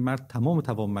که این مرد تمام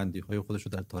توانمندی‌های خودش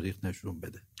رو در تاریخ نشون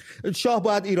بده. شاه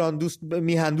باید ایران دوست،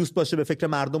 میهن دوست باشه، به فکر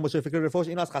مردم باشه، به فکر رفاهش.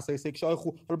 این از خصایص یک شاه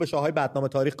خوب. رو به شاه‌های بدنام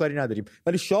تاریخ کاری نداریم،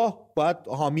 ولی شاه باید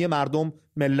حامی مردم،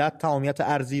 ملت، تمامیت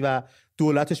ارضی و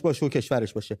دولتش باشه و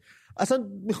کشورش باشه. اصلا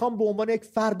میخوام به عنوان یک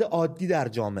فرد عادی در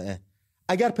جامعه،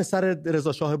 اگر پسر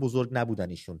رضا شاه بزرگ نبودن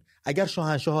ایشون، اگر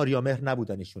شاهنشاه آریامهر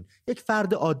نبودن ایشون، یک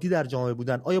فرد عادی در جامعه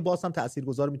بودن، آیا باز هم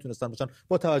تاثیرگذار میتونستن باشن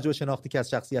با توجه به شناختی که از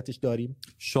شخصیتش داریم؟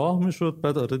 شاه میشد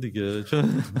بعد آره دیگه،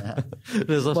 چون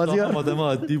رضا شاه آدم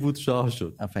عادی بود شاه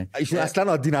شد. ایشون اصلا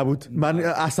عادی نبود. من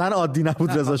اصلا عادی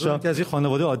نبود رضا شاه، که از این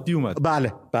خانواده عادی اومد.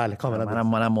 بله کاملا.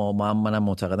 منم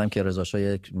معتقدم که رضا شاه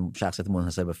یک شخصیت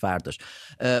منحصر به فرد داشت.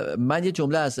 من یه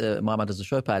جمله از محمدرضا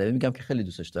شاه پهلوی میگم که خیلی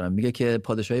دوستش دارم. میگه که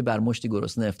پادشاهی بر مشتی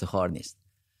گرسنه افتخار نیست.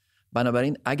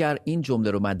 بنابراین اگر این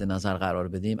جمله رو مد نظر قرار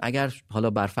بدیم، اگر حالا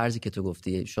بر فرضی که تو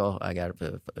گفتی شاه اگر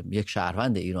یک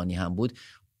شهروند ایرانی هم بود،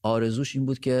 آرزوش این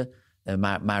بود که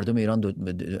مردم ایران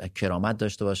کرامت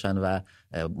داشته باشن و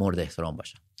مورد احترام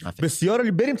باشن. بسیار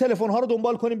عالی. بریم تلفن ها رو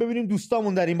دنبال کنیم ببینیم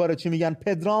دوستامون در این باره چی میگن.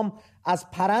 پدرام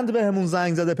از پرند بهمون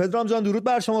زنگ زده. پدرام جان درود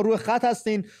بر شما، روی خط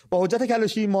هستین با حجت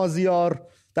کلاشی مازیار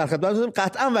در خدمتتون.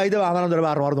 قطعا وحید بهمن هم داره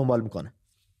برنامه رو دنبال میکنه.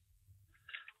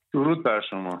 درود بر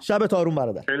شما. شب آروم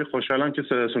برادر. خیلی خوشحالم که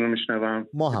صداتون رو میشنوم.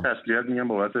 ما هم. تسلیت میگم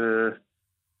بابت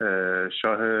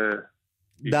شاه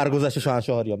درگذشت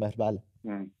شاهنشاه آریامهر.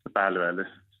 بله.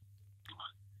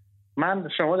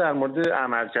 شما در مورد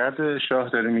عملکرد شاه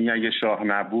داری میگی اگه شاه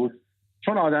نبود،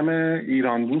 چون آدم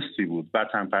ایران دوستی بود،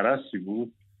 وطن پرستی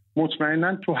بود،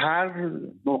 مطمئنا تو هر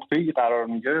نقطه‌ای قرار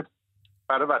میگرفت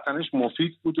برای وطنش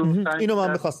مفید بود و اینو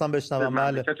من می‌خواستم بشنوم.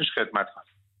 بله. مملکتش خدمت کنه.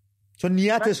 چون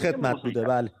نیتش خدمت بوده.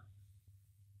 بله.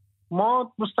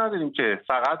 ما دوست نداریم که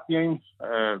فقط بیایم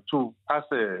تو پس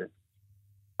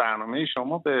برنامه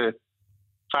شما به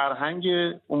فرهنگ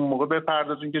اون موقع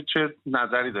بپردازیم که چه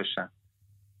نظری داشتن.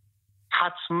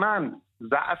 حتما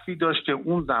ضعفی داشت که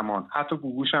اون زمان حتی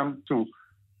گوگوش هم تو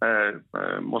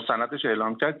مستندش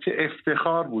اعلام کرد که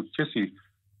افتخار بود کسی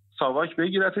ساواک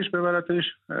بگیرتش ببرتش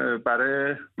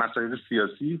برای مسائل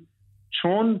سیاسی،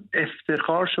 چون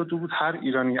افتخار شده بود هر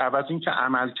ایرانی عوض این که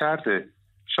عمل کرده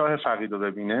شاه فقید رو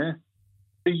ببینه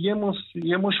به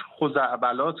یه مش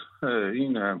خزعبلات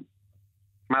این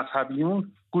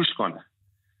مذهبیون گوش کنه.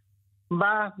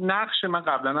 و نقش من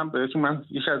قبلا هم بهتون، من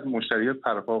یکی از مشتریات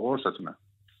پرپا قرصتونم،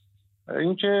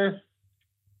 این که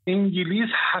انگلیس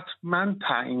حتما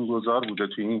تعیین‌گذار بوده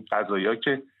توی این قضایا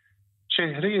که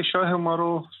چهره شاه ما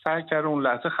رو سعی کرده اون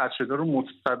لحظه خدشه‌دار رو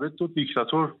مستبد و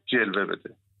دیکتاتور جلوه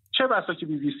بده. چه بسا که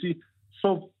BBC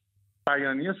صبح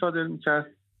بیانیه صادر میکرد،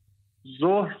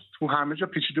 ظهر تو همه جا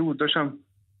پیچیده بود داشتم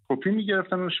کپی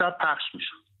میگرفتن و شب پخش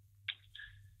میشد.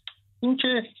 این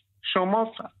که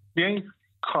شما بیاین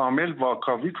کامل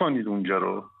واکاوی کنید اونجا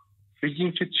رو،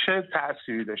 بگین که چه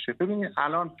تأثیری داشته. ببینید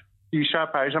الان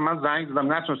دیشب پریشب من زنگ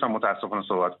زدم نتونستم متاسفانه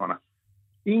صحبت کنم.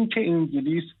 این که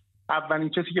انگلیس اولین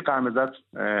کسی که قدم زد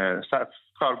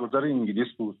کارگزار انگلیس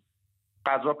بود،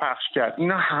 غذا پخش کرد،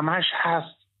 اینا همش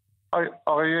هست.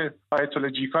 آقای آیت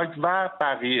الله جیکاک و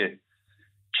بقیه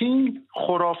که این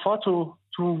خرافات رو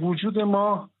تو وجود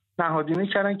ما نهادینه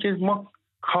کردن که ما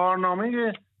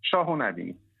کارنامه شاهو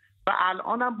ندیدیم و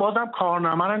الان هم بازم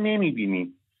کارنامه رو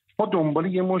نمیبینیم. ما دنبال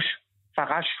یه مش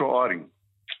فقط شعاریم.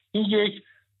 این یک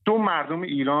دو مردم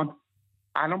ایران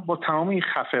الان با تمام این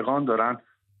خفقان دارن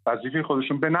وظیفه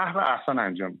خودشون به نحو احسن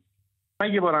انجام میدن.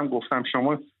 من یه بارم گفتم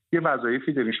شما یه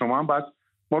وظایفی دارین، شما هم باید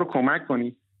ما رو کمک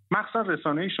کنی، مخصوصا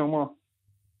رسانه شما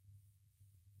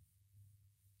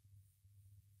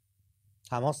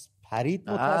تماس پرید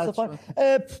متاسفانه.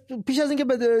 پیش از اینکه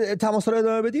تماس رو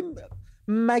ادامه بدیم،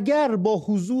 مگر با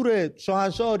حضور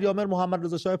شاهنشاه آریامر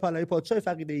محمدرضا شاه پهلوی پادشاه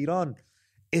فقید ایران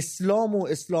اسلام و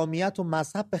اسلامیت و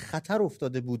مذهب به خطر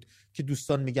افتاده بود که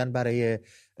دوستان میگن برای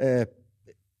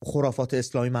خرافات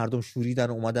اسلامی مردم شوریدن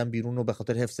و اومدن بیرون و به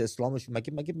خاطر حفظ اسلامشون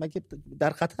مگه در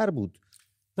خطر بود؟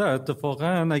 نه،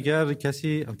 اتفاقا اگر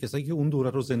کسایی که اون دوره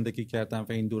رو زندگی کردن و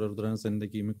این دوره رو دارن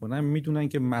زندگی میکنن میدونن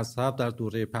که مذهب در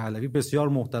دوره پهلوی بسیار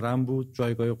محترم بود،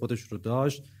 جایگاه خودش رو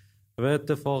داشت و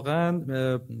اتفاقا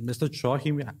مثل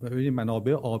چاهی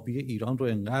منابع آبی ایران رو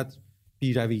انقدر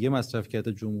بی‌رویه مصرف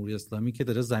کرده جمهوری اسلامی که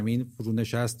داره زمین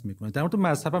فرونشست میکنه. در مورد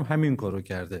مذهب هم همین کارو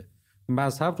کرده،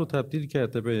 مذهب رو تبدیل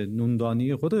کرده به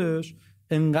نوندانی خودش،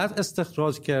 انقدر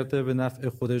استخراج کرده به نفع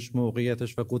خودش،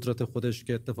 موقعیتش و قدرت خودش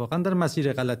که اتفاقا در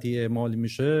مسیر غلطی اعمال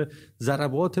میشه،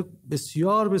 ضربات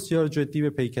بسیار بسیار جدی به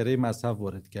پیکره مذهب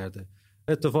وارد کرده.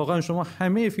 اتفاقا شما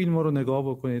همه فیلم‌ها رو نگاه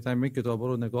بکنید، همه کتاب‌ها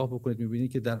رو نگاه بکنید،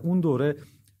 می‌بینید که در اون دوره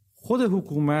خود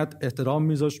حکومت احترام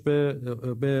میذاشت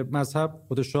به مذهب.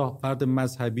 خود شاه فرد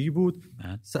مذهبی بود،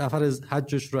 سفر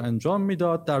حجش رو انجام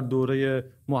میداد، در دوره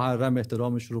محرم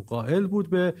احترامش رو قائل بود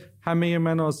به همه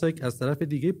مناسک. از طرف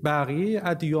دیگه بقیه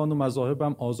ادیان و مذاهب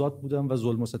هم آزاد بودن و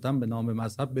ظلم و ستم به نام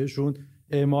مذهب بهشون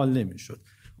اعمال نمیشد.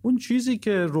 اون چیزی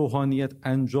که روحانیت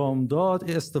انجام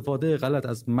داد استفاده غلط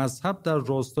از مذهب در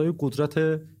راستای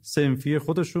قدرت صنفی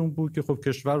خودشون بود که خب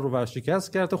کشور رو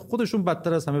ورشکست کرده، خودشون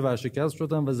بدتر از همه ورشکست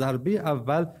شدن و ضربه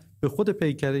اول به خود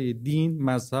پیکره دین،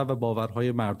 مذهب و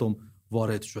باورهای مردم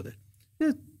وارد شده.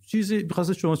 یه چیزی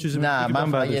بخواست شما چیزی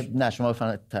نه شما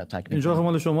تکمیل اینجا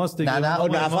مال شماست دیگه. نه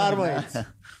نفرمایید.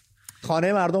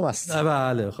 خانه مردم است.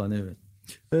 بله خانه.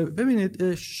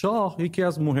 ببینید شاه یکی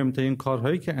از مهمترین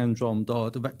کارهایی که انجام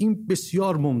داد و این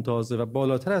بسیار ممتازه و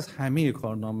بالاتر از همه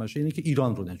کارنامه‌اش اینه که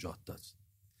ایران رو نجات داد.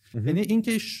 یعنی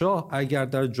اینکه شاه اگر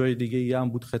در جای دیگه هم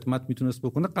بود خدمت میتونست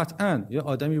بکنه، قطعاً یه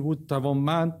آدمی بود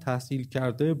توانمند، تحصیل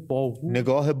کرده، باهوش،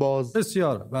 نگاه باز،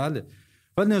 بسیار بله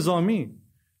و نظامی،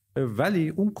 ولی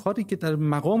اون کاری که در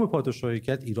مقام پادشاهی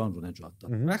کرد ایران رو نجات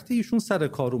داد. وقتی ایشون سر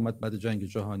کار اومد بعد جنگ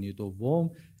جهانی دوم،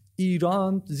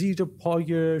 ایران زیر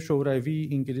پای شوروی،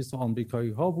 انگلیس و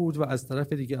آمریکایی ها بود و از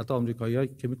طرف دیگه حتی آمریکایی ها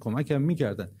که کمک هم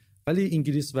میکردن، ولی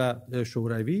انگلیس و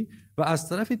شوروی، و از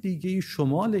طرف دیگه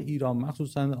شمال ایران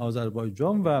مخصوصا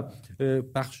آذربایجان و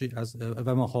بخشی از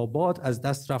و مهاباد از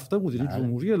دست رفته بود، یعنی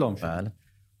جمهوری اعلام شد.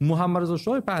 محمدرضا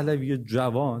شاه پهلوی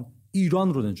جوان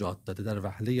ایران رو نجات داده در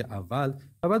وهله اول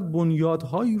و بعد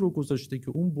بنیادهایی رو گذاشته که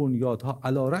اون بنیادها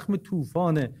علیرغم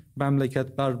طوفان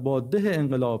مملکت برباده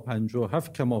انقلاب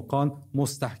 57 کماکان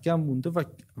مستحکم مونده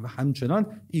و همچنان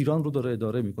ایران رو داره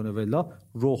اداره میکنه. ولی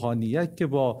روحانیت که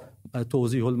با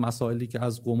توضیح المسائلی که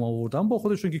از قم آوردن با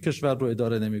خودشون که کشور رو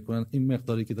اداره نمیکنن، این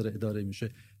مقداری که داره اداره میشه،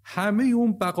 همه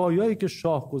اون بقایایی که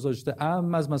شاه گذاشته،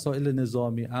 اهم از مسائل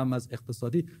نظامی، اهم از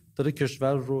اقتصادی، داره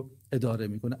کشور رو اداره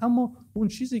میکنه. اما اون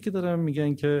چیزی که دارن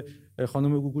میگن که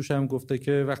خانم گوگوش هم گفته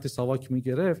که وقتی ساواک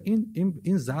میگرفت،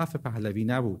 این ضعف پهلوی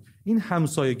نبود، این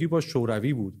همسایگی با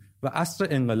شوروی بود و عصر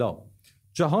انقلاب.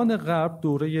 جهان غرب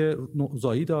دوره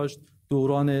نوزایی داشت،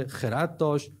 دوران خرد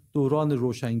داشت، دوران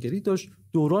روشنگری داشت،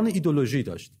 دوران ایدئولوژی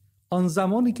داشت. آن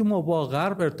زمانی که ما با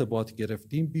غرب ارتباط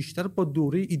گرفتیم، بیشتر با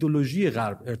دوره ایدئولوژی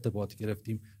غرب ارتباط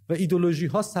گرفتیم و ایدئولوژی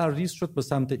ها سرریز شد به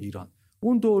سمت ایران.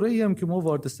 اون دوره‌ای هم که ما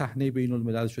وارد صحنه بین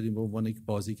الملل شدیم به عنوان یک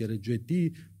بازیگر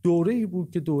جدی، دوره‌ای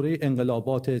بود که دوره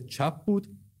انقلابات چپ بود.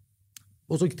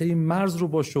 بزرگترین مرز رو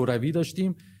با شوروی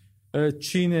داشتیم،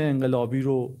 چین انقلابی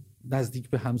رو نزدیک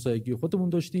به همسایگی خودمون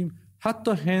داشتیم،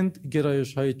 حتی هند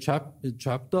گرایش‌های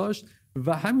چپ داشت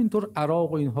و همینطور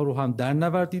عراق و اینها رو هم در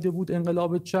نوردیده بود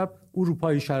انقلاب چپ.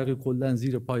 اروپای شرقی کلاً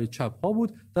زیر پای چپ ها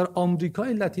بود. در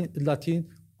آمریکای لاتین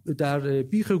در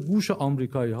بیخ گوش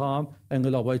آمریکایی ها هم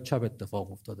انقلاب‌های چپ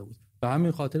اتفاق افتاده بود. به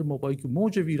همین خاطر ما با یک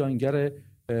موج ویرانگر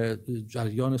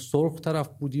جریان سرخ طرف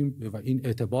بودیم و این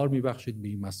اعتبار میبخشید به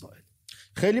این مسائل.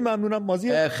 خیلی ممنونم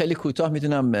مازیار. خیلی کوتاه،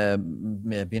 میدونم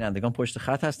بینندگان پشت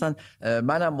خط هستن.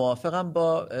 منم موافقم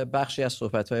با بخشی از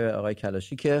صحبت‌های آقای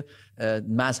کلاشی که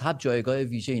مذهب جایگاه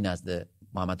ویژه‌ای نزد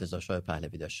محمدرضا شاه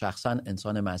پهلوی داشت. شخصا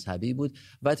انسان مذهبی بود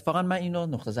و اتفاقا من اینو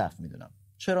نقطه ضعف میدونم.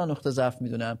 چرا نقطه ضعف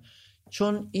میدونم؟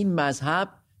 چون این مذهب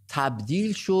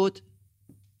تبدیل شد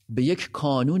به یک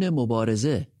کانون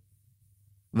مبارزه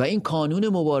و این کانون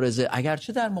مبارزه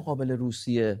اگرچه در مقابل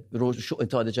روسیه،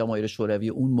 اتحاد جماهیر شوروی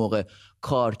اون موقع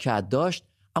کارکرد داشت،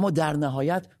 اما در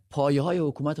نهایت پایه‌های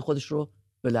حکومت خودش رو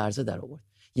به لرزه در آورد.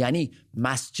 یعنی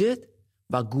مسجد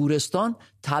و گورستان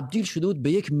تبدیل شده بود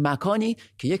به یک مکانی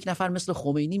که یک نفر مثل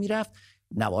خمینی میرفت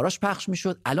نواراش پخش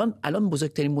میشد. الان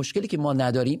بزرگترین مشکلی که ما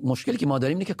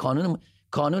داریم اینه که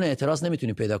کانون اعتراض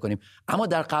نمیتونیم پیدا کنیم. اما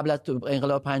در قبل از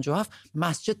انقلاب 57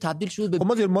 مسجد تبدیل شد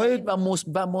به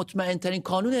و مطمئن ترین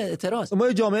کانون اعتراض.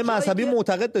 ما جامعه مذهبی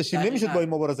معتقد داشتیم نمیشد با این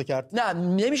مبارزه کرد. نه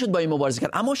نمیشد با این مبارزه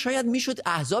کرد، اما شاید میشد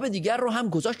احزاب دیگر رو هم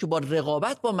گذاشت که با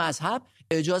رقابت با مذهب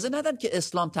اجازه ندن که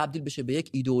اسلام تبدیل بشه به یک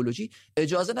ایدئولوژی،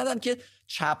 اجازه ندن که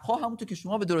چپ ها همونطور که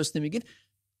شما به درستی میگین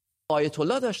آیت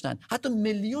الله داشتن، حتی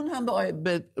میلیون هم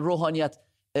به روحانیت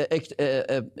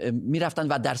میرفتن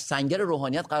و در سنگر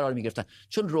روحانیت قرار میگرفتن،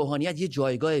 چون روحانیت یه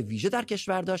جایگاه ویژه در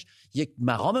کشور داشت، یک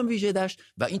مقام ویژه داشت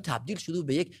و این تبدیل شد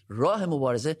به یک راه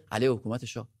مبارزه علیه حکومت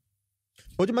شاه.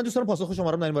 من دوست دارم پاسخ شما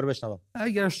رو در این باره بشنوم.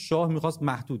 اگر شاه میخواست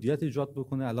محدودیت ایجاد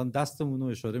بکنه الان دستمون رو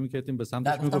اشاره میکردیم به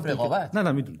سمتش میگفتیم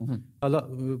نه میدونم. حالا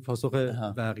پاسخ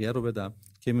بقیه رو بدم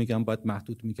که میگم باید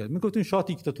محدود میگفتیم شاه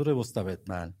دیکتاتور مستبد.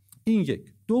 این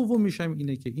یک. دوم میشم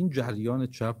اینه که این جریان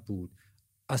چپ بود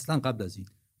اصلا قبل از این.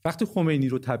 وقتی خمینی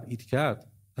رو تبعید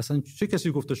کرد اصلا چه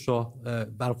کسی گفته شاه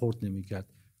برخورد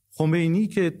نمی‌کرد؟ خمینی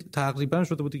که تقریبا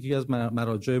شده بود یکی از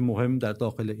مراجع مهم در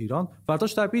داخل ایران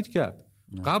برداشت تبعید کرد.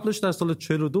 قبلش در سال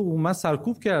 42 اومد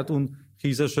سرکوب کرد اون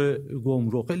خیزش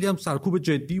گمرک، خیلی هم سرکوب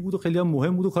جدی بود و خیلی هم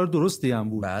مهم بود و کار درستی هم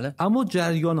بود. اما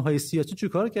جریان‌های سیاسی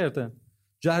چیکار کردن؟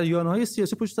 جریان‌های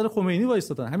سیاسی پشت سر خمینی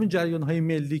وایسادن. همین جریان‌های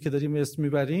ملی که داریم اسم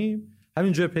میبریم،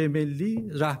 همین جبهه ملی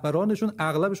رهبرانشون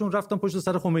اغلبشون رفتن پشت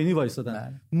سر خمینی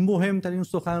وایسادن. مهمترین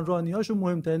سخنرانی‌هاشون،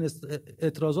 مهمترین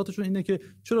اعتراضاتشون اینه که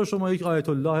چرا شما یک آیت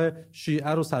الله شیعه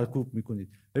رو سرکوب میکنید.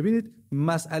 ببینید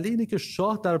مسئله اینه که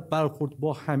شاه در برخورد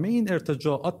با همه این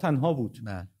ارتجاعات تنها بود.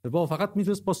 با فقط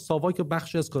میتونست با ساواک و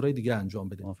بخشی از کارهای دیگه انجام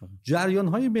بده.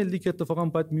 جریان‌های ملی که اتفاقا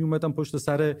باید میومدن پشت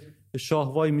سر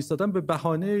شاه وای میستادن به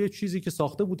بهانه یه چیزی که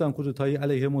ساخته بودن کودتای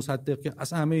علیه مصدق که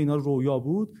اصلا همه اینا رویا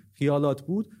بود، خیالات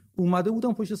بود، اومده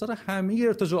بودن پشت سر همه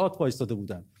ارتجاعات وایستاده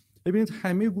بودن. ببینید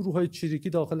همه گروه‌های چریکی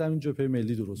داخل همین جبهه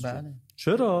ملی درست شد.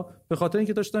 چرا؟ به خاطر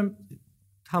اینکه داشتن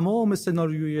تمام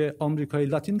سناریوی آمریکای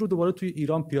لاتین رو دوباره توی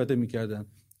ایران پیاده می‌کردن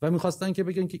و می‌خواستن که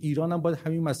بگن که ایران هم باید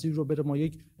همین مسیر رو بره، ما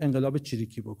یک انقلاب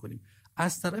چریکی بکنیم.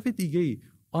 از طرف دیگه‌ای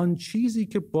آن چیزی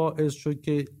که باعث شد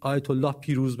که آیت الله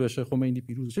پیروز بشه، خمینی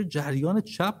پیروز بشه، جریان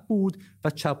چپ بود و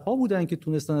چپ‌ها بودن که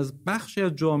تونستن از بخشی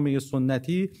از جامعه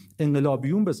سنتی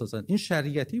انقلابیون بسازن. این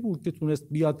شریعتی بود که تونست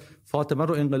بیاد فاطمه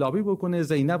رو انقلابی بکنه،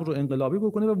 زینب رو انقلابی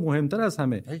بکنه و مهمتر از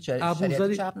همه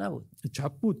ابوذر چپ نبود،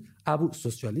 چپ بود. ابو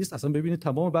سوسیالیست، اصلا ببینید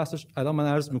تمام بحثش الان من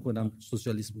عرض میکنم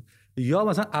سوسیالیست بود. یا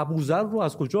مثلا ابوذر رو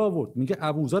از کجا آورد؟ میگه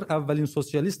ابوذر اولین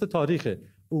سوسیالیست تاریخه.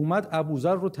 اومد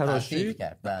ابوذر رو تراشید،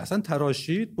 اصلا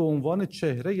تراشید به عنوان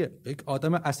چهره یک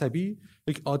آدم عصبی،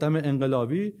 یک آدم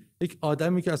انقلابی، یک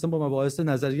آدمی که اصلا با مباحث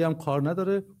نظری هم کار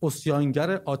نداره،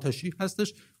 عصیانگر آتشی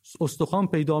هستش، استخوان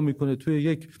پیدا میکنه توی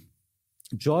یک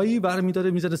جایی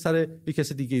برمی‌داره میذاره سر یک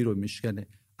کسی دیگه ای رو میشکنه.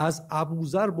 از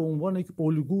ابوذر به عنوان یک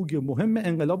الگوی مهم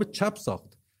انقلاب چپ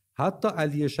ساخت. حتی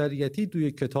علی شریعتی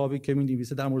توی کتابی که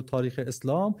می‌نویسه در مورد تاریخ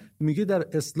اسلام میگه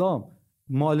در اسلام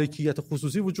مالکیت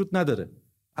خصوصی وجود نداره.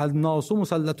 الناس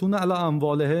مسلطون علی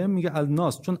اموالهم، میگه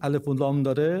الناس چون الف و لام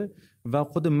داره و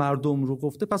خود مردم رو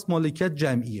گفته پس مالکیت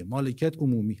جمعیه، مالکیت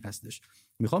عمومی هستش.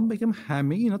 میخوام بگم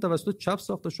همه اینا توسط چپ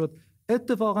ساخته شد.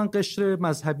 اتفاقا قشر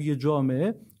مذهبی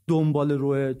جامعه دنبال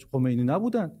روی خمینی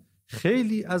نبودن.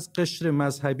 خیلی از قشر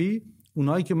مذهبی،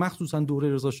 اونایی که مخصوصا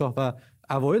دوره رضا شاه و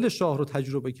اوایل شاه رو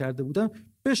تجربه کرده بودن،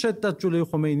 به شدت جلوی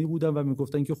خمینی بودن و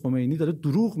میگفتن که خمینی داره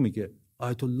دروغ میگه،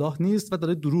 آیت الله نیست و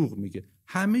داره دروغ میگه.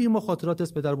 همه ما خاطرات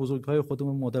از پدر بزرگای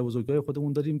خودمون، مادر بزرگای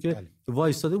خودمون داریم که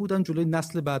وایساده بودن جلوی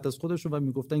نسل بعد از خودشون و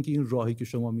میگفتن که این راهی که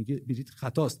شما میرید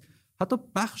خطاست. حتی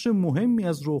بخش مهمی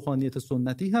از روحانیت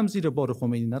سنتی هم زیر بار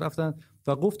خمینی نرفتن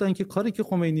و گفتن که کاری که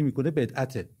خمینی میکنه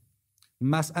بدعته.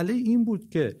 مسئله این بود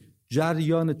که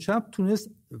جریان چپ تونست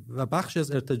و بخشی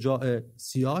از ارتجاع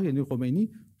سیاه یعنی خمینی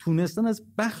تونستن از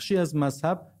بخشی از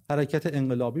مذهب حرکت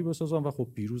انقلابی بسازن و خب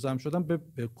پیروز هم شدن، به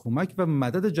کمک و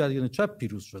مدد جریان چپ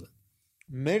پیروز شدن.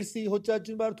 مرسی حجت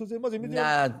جون برای توضیح.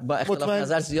 نه با اختلاف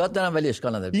نظر زیاد دارم ولی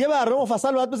اشکال نداره. یه برنامه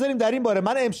مفصل باید بذاریم در این باره.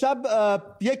 من امشب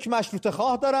یک مشروطه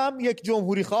خواه دارم، یک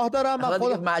جمهوری خواه دارم. من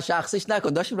خودم شخصیش نکن،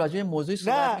 داشتیم راجع به موضوعی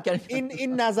صحبت می‌کردیم.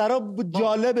 این نظرها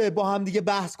جالبه با هم دیگه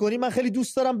بحث کنیم. من خیلی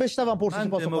دوست دارم بشنوم پرسش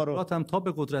پاسخا رو. دموکراتم تا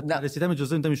به قدرت رسیدم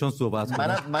اجازه میدم ایشون صحبت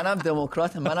کنه. منم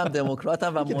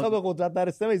دموکراتم و تا به قدرت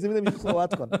رسیدم اجازه میدم ایشون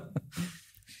صحبت کنه.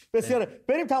 بسیاره.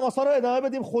 بریم تماس‌ها رو ادامه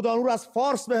بدیم. خدانور از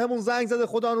فارس بهمون زنگ زده.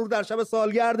 خدانور در شب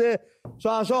سالگرد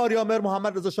شاهنشاه آریامر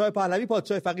محمدرضا شاه پهلوی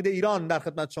پادشاه فقید ایران در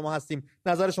خدمت شما هستیم.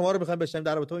 نظر شما رو می‌خوایم بشنویم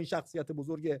در رابطه با این شخصیت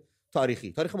بزرگ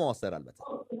تاریخ معاصر. البته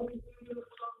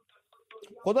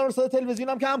خدانور صدای تلویزیون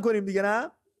هم کم کنیم دیگه،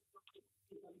 نه؟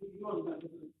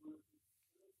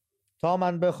 تا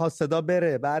من بخواد صدا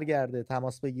بره برگرده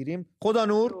تماس بگیریم.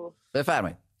 خدانور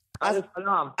بفرمایید.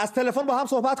 از تلفن با هم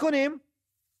صحبت کنیم.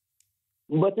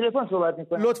 با تلفن صحبت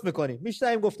میکنم. لطف میکنی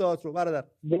میشنویم گفته‌هات رو برادر.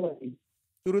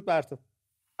 درود بر تو.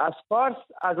 از فارس،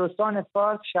 از استان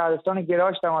فارس، شهرستان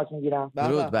گراش تماس میگیرم.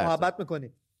 درود بر تو. محبت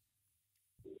میکنی.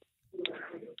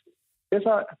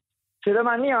 صدا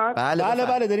من میاد؟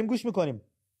 بله داریم گوش میکنیم.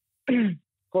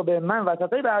 خب من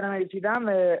وسطای برنامه رسیدم،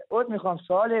 عذر میخوام،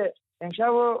 سوال امشب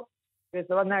رو به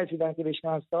اصطلاح نرسیدم که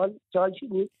بشنوم. سوال چی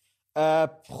بود؟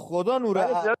 خدا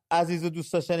نور عزیز و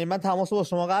دوست داشتنی، من تماس با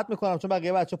شما قطع میکنم چون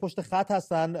بقیه بچه پشت خط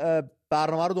هستن.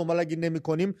 برنامه رو دنبال اگه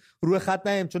نمی‌کنیم روی خط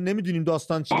نیم چون نمیدونیم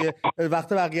داستان چیه،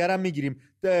 وقت بقیه رو هم میگیریم.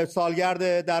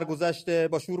 سالگرد درگذشت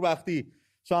با شوربختی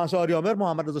شاهنشاه آریامر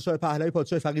محمدرضا شاه پهلوی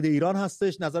پادشاه فقید ایران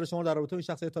هستش. نظر شما در رابطه با این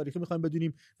شخصیت تاریخی می‌خوایم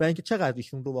بدونیم و اینکه چقدر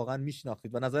ایشون رو واقعا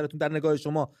میشناختید و نظرتون در نگاه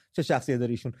شما چه شخصیتی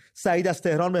داره ایشون. سعید از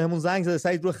تهران بهمون زنگ زده.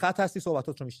 سعید روی خط هستی،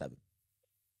 صحبتات رو میشنویم.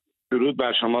 درود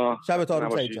بر شما. شبت آروم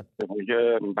سعید جان.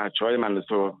 بچه‌های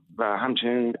مناسبت و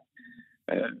همچنین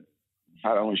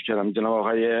فراموش کردم جناب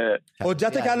آقای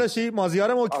حجت کلاشی،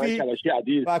 مازیار مکفی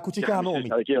و کوچیک همه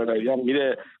امید.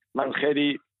 میره من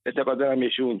خیلی اعتقاد دارم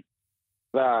ایشون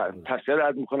و تسلیت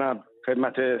عرض میکنم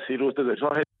خدمت سیروس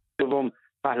شاه دوم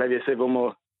پهلوی سوم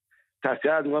و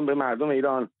تسلیت میکنم به مردم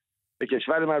ایران، به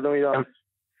کشور مردم ایران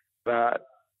و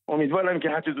امیدوارم که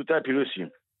هرچه زودتر پیروز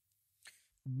شیم.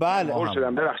 بله گل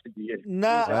شدم ببخشید دیگه.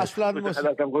 نه اصلا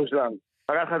گل شدم،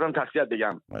 فقط خواستم تسلیت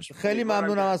بگم. خیلی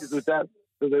ممنونم از زودتر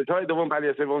شاه دوم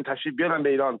پهلوی سوم تشریف بیارن به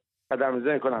ایران و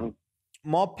درمزه کنن.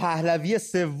 ما پهلوی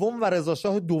سوم و رضا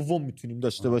شاه دوم میتونیم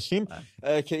داشته باشیم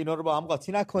که اینا رو با هم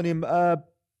قاطی نکنیم.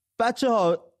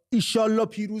 بچه‌ها ایشالله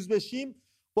پیروز بشیم.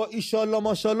 با ایشالله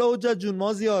ماشالله حجت جون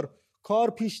مازیار کار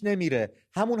پیش نمیره.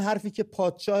 همون حرفی که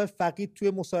پادشاه فقید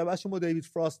توی مصاحبهش با دیوید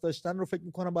فراست داشتن رو فکر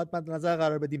میکنم باید مد نظر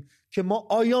قرار بدیم که ما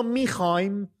آیا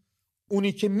میخوایم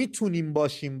اونی که میتونیم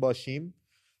باشیم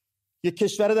یک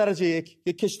کشور درجه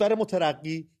یک کشور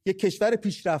مترقی، یک کشور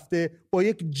پیشرفته با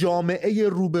یک جامعه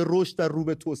رو به رشد و رو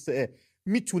به توسعه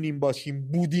میتونیم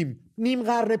بودیم. نیم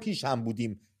قرن پیش هم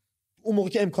بودیم، اون موقع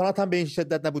که امکانات هم به این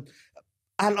شدت نبود.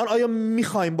 الان آیا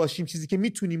میخوایم باشیم؟ چیزی که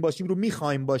میتونیم باشیم رو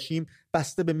میخوایم باشیم؟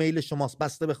 بسته به میل شماست،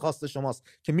 بسته به خواست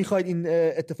شماست که میخواید این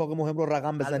اتفاق مهم رو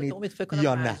رقم بزنید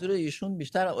یا نه. منظور ایشون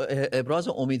بیشتر ابراز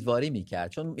امیدواری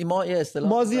میکرد چون ما یه اصطلاح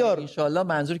مازیار ان شاء الله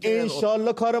منظور که ان شاء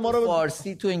الله کار ما رو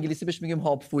فارسی تو انگلیسی بهش میگیم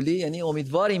هاپفولی، یعنی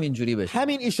امیدواریم اینجوری بشه.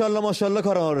 همین ان شاء الله ماشاءالله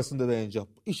کار ما رسونده به اینجا.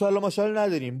 ان شاء الله ماشاءالله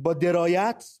نداریم، با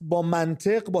درایت، با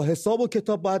منطق، با حساب و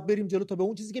کتاب باید بریم جلو تا به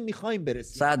اون چیزی که میخوایم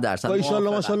برسیم. 100% ان شاء الله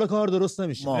ماشاءالله کار درست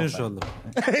نمیشه. ان شاء الله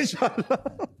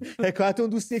حکایت اون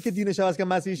دوستیه که دینش عوض که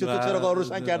مسیحی شد تو چرا کار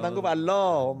روشن کردن گفت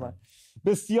اللهم.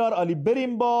 بسیار عالی.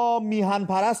 بریم با میهن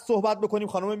پرست صحبت بکنیم.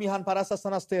 خانم میهن پرست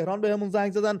هستن از تهران بهمون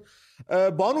زنگ زدن.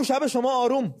 بانو شب شما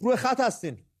آروم، روی خط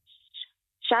هستین.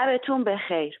 شبتون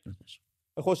بخیر.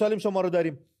 خوشحالیم شما رو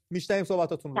داریم. میشنویم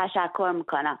صحبتاتون رو. تشکر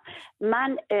میکنم.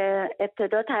 من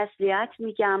ابتدا تسلیت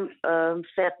میگم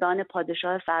فقدان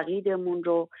پادشاه فقیدمون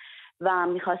رو و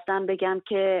میخواستم بگم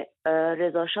که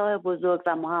رضا شاه بزرگ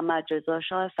و محمدرضا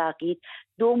شاه فقید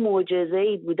دو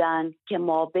معجزه‌ای بودن که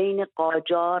ما بین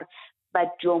قاجار و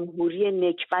جمهوری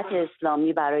نکبت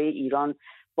اسلامی برای ایران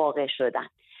واقع شدن.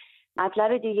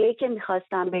 مطلب دیگه‌ای که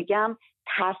میخواستم بگم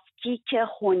تفکیک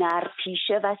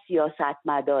هنرپیشه و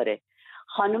سیاستمداره.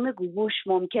 خانم گوگوش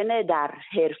ممکنه در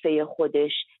حرفه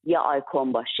خودش یه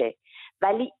آیکون باشه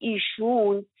ولی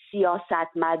ایشون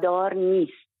سیاستمدار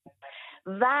نیست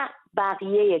و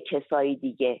بقیه کسای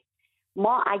دیگه.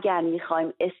 ما اگر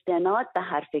میخوایم استناد به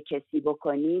حرف کسی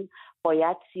بکنیم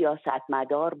باید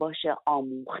سیاستمدار باشه،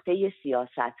 آموخته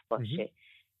سیاست باشه.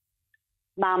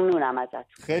 ممنونم ازتون.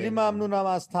 خیلی ممنونم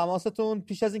از تماستون.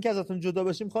 پیش از اینکه ازتون جدا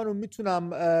بشیم خانم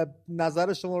میتونم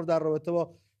نظر شما رو در رابطه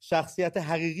با شخصیت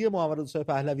حقیقی محمدرضا شاه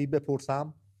پهلوی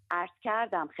بپرسم؟ عرض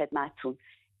کردم خدمتتون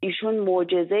ایشون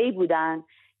معجزه‌ای بودن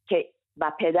که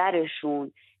و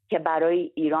پدرشون که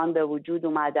برای ایران به وجود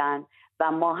اومدن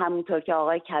و ما همونطور که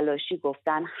آقای کلاشی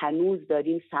گفتن هنوز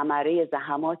داریم ثمره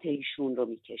زحمات ایشون رو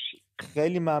میکشیم.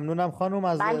 خیلی ممنونم خانم.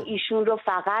 من ایشون رو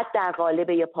فقط در قالب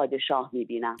یه پادشاه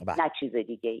میبینم نه چیز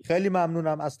دیگه ای. خیلی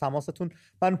ممنونم از تماستون.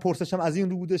 من پرسشم از این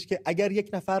رو بودش که اگر یک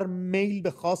نفر میل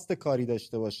به خواست کاری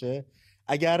داشته باشه،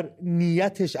 اگر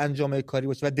نیتش انجام کاری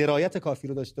باشه و درایت کافی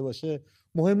رو داشته باشه،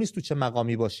 مهم نیست تو چه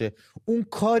مقامی باشه، اون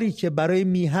کاری که برای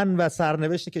میهن و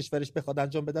سرنوشت کشورش بخواد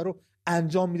انجام بده رو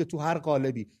انجام میده تو هر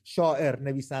قالبی. شاعر،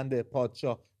 نویسنده،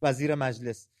 پادشاه، وزیر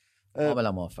مجلس.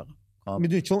 کاملا موافقم.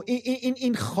 میدونی چون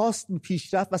این خواست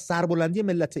پیشرفت و سربلندی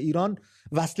ملت ایران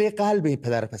وصله قلب این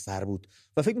پدر پسر بود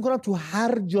و فکر میکنم تو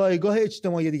هر جایگاه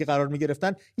اجتماعی دیگه قرار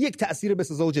میگرفتن یک تأثیر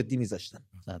بسزا و جدی میذاشتن.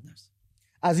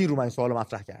 از این رو من این سوالو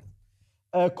مطرح کردم.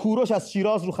 کوروش از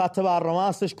شیراز رو خط برنامه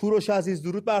هستش. کوروش عزیز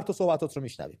درود بر تو، صحبتات رو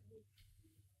میشنویم.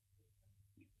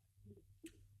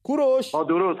 کوروش با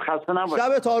درود، خسته نباشید.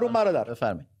 شب تارون برادر.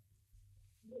 بفرمایید.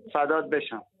 فدات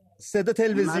بشم. صدا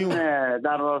تلویزیون. من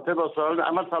در رابطه با سوال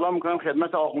اول سلام میکنم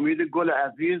خدمت آقا امید گل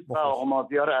عزیز و آقا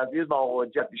مازیار عزیز و آقا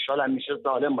حجت، ان شاء الله همیشه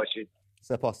سالم باشید.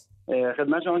 سپاس.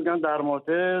 خدمت شما میگم در مورد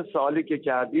سوالی که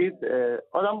کردید،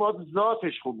 آدم باید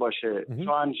ذاتش خوب باشه.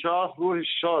 شاهنشاه روح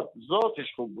شاد، ذاتش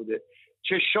خوب بوده.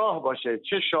 چه شاه باشه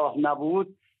چه شاه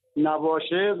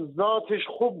نباشه ذاتش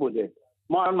خوب بوده.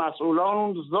 ما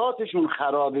مسئولان ذاتشون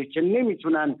خرابه که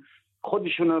نمیتونن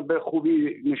خودشونو به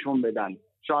خوبی نشون بدن.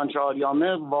 شاهنشاه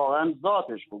آریامه واقعا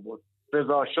ذاتش خوب بود،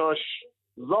 رضا شاه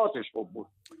ذاتش خوب بود.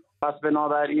 پس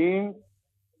بنابراین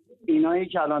اینایی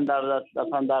که الان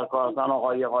در کار هستن،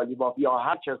 آقای غالیباف یا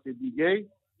هر کسی دیگه،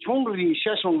 چون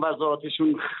ریشهشون و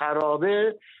ذاتشون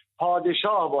خرابه،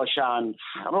 پادشاه باشن،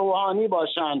 روحانی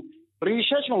باشن،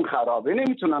 ریشهشون خرابه،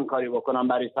 نمیتونن کاری بکنن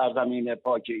برای سرزمین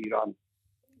پاک ایران.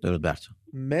 درود بر تو.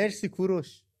 مرسی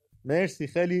کوروش، مرسی.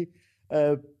 خیلی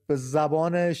به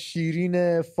زبان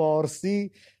شیرین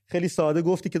فارسی خیلی ساده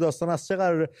گفتی که داستان از چه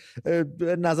قراره.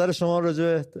 نظر شما راجع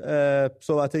به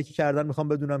صحبتایی که کردن میخوام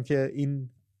بدونم که این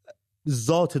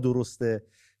ذات درسته،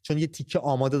 چون یه تیکه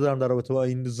آماده دارم در رابطه با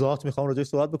این ذات، میخوام راجعش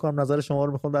صحبت بکنم. نظر شما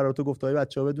رو میخوام در رابطه گفتهای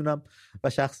بچه‌ها بدونم و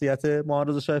شخصیت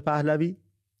محمدرضا پهلوی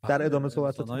در ادامه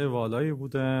صحبتاتون. انسان‌های والایی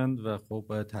بودند و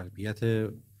خب تربیت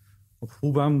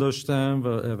خوبم داشتن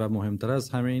و مهمتر از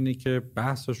همه اینه که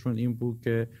بحثشون این بود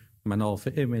که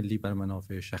منافع ملی بر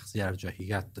منافع شخصی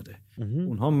ارجحیت داره.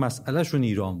 اونها مسئلهشون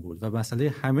ایران بود و مسئله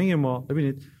همه ما.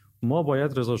 ببینید ما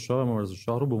باید رضا شاه و محمدرضا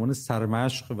شاه رو به عنوان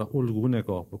سرمشق و الگو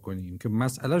نگاه بکنیم که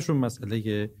مسئلهشون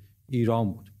مسئله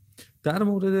ایران بود. در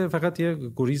مورد فقط یه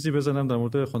گریزی بزنم در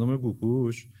مورد خانم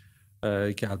گوگوش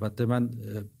که البته من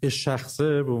به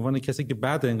شخصه به عنوان کسی که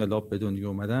بعد انقلاب به دنیا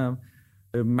اومدم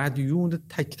مدیون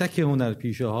تک تک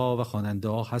هنرپیشه ها و خواننده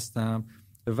ها هستم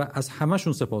و از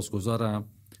همشون سپاسگزارم.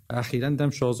 اخیراً دیدم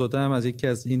شاهزاده هم از یکی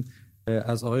از این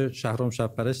از آقای شهرام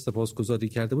شب‌پرست سپاسگزاری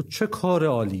کرده بود. چه کار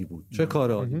عالی بود، چه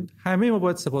کار عالی بود. همه ما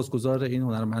باید سپاسگزار این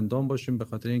هنرمندان باشیم به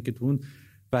خاطر اینکه تو اون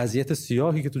وضعیت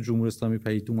سیاهی که تو جمهوری اسلامی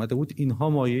پدید اومده بود اینها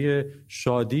مایه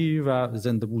شادی و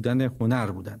زنده بودن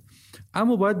هنر بودن.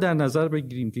 اما باید در نظر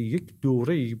بگیریم که یک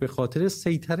دوره‌ای به خاطر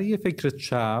سیطره فکر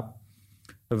چپ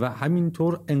و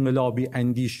همینطور انقلابی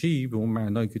اندیشی به اون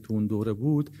معنایی که تو اون دوره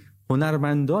بود،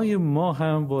 هنرمندای ما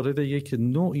هم وارد یک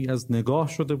نوعی از نگاه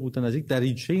شده بودن، از یک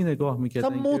دریچه‌ای نگاه می‌کردن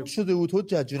که مد شده بود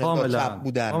حجت جون چپ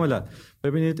بودن. کاملا.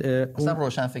 ببینید اصلا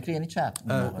روشنفکری یعنی چپ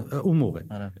اون موقع.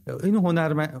 این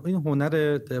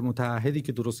هنر متحدی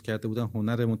که درست کرده بودن،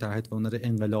 هنر متحد و هنر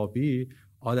انقلابی،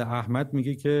 آل احمد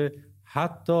میگه که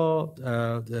حتی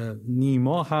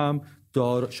نیما هم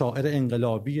شاعر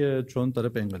انقلابیه چون داره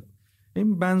به انقلاب. این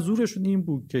منظورشون این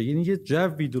بود که یعنی یه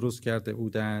جوی درست کرده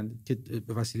بودن که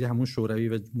به وسیله همون شوروی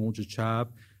و موج چپ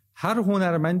هر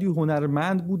هنرمندی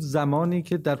هنرمند بود زمانی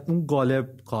که در اون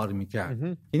قالب کار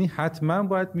میکرد. یعنی حتما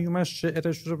باید میومد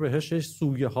شعرش رو بهش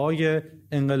سویه های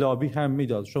انقلابی هم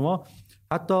میداد. شما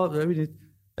حتی ببینید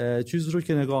چیز رو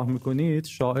که نگاه میکنید،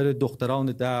 شاعر دختران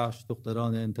دشت،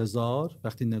 دختران انتظار،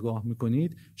 وقتی نگاه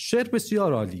میکنید شعر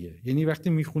بسیار عالیه. یعنی وقتی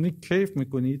میخونید کیف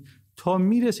میکنید تا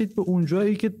میرسید به اون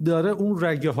جایی که داره اون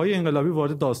رگه های انقلابی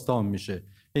وارد داستان میشه.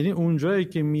 یعنی اون جایی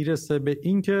که میرسه به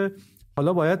این که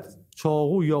حالا باید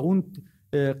چاقو یا اون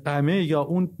قمه یا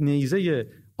اون نیزه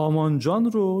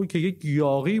آمانجان رو که یک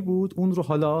یاغی بود اون رو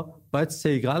حالا باید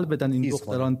سیگل بدن این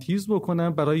دختران تیز بکنن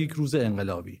برای یک روز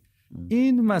انقلابی.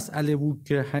 این مسئله بود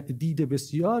که دید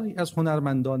بسیاری از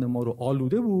هنرمندان ما رو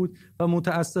آلوده بود و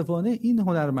متاسفانه این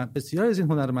بسیاری از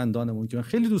این هنرمندانمون که من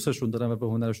خیلی دوستشون دارم و به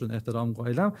هنرشون احترام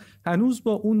قائلم، هنوز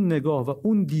با اون نگاه و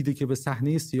اون دیده که به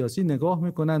صحنه سیاسی نگاه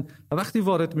میکنن و وقتی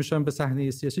وارد میشن به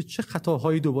صحنه سیاسی چه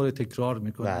خطاهایی دوباره تکرار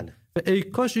میکنن. و ای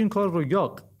کاش این کار رو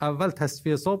یا اول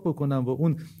تصفیه حساب بکنن و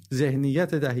اون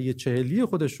ذهنیت دهه 40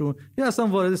 خودشون یا اصلا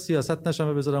وارد سیاست نشن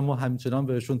و بذارن ما همچنان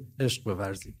بهشون عشق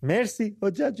بورزیم. مرسی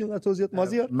حجت جون توضیحات.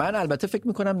 مازیار، من البته فکر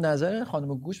میکنم نظر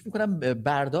خانم گوش میکنم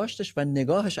برداشتش و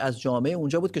نگاهش از جامعه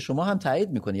اونجا بود که شما هم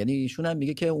تایید میکنی. یعنی ایشون هم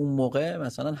میگه که اون موقع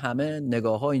مثلا همه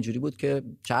نگاه‌ها اینجوری بود که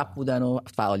چپ بودن و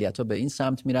فعالیت‌ها به این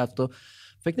سمت میرفت و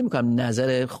فکر نمی‌کنم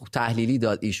نظر تحلیلی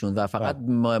داد ایشون و فقط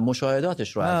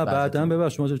مشاهداتش رو از بعداً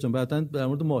ببخشید مازیار جان، بعداً در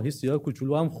مورد ماهی سیاه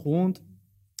کوچولو هم خوند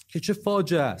که چه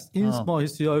فاجعه است. این ماهی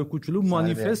سیاه کوچولو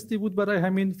مانیفستی بود برای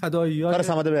همین فدایی‌های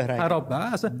خراب.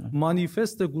 اصلا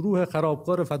مانیفست گروه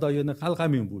خرابکار فداییان خلق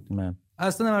همین بود.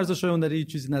 اصلا ارزش هنری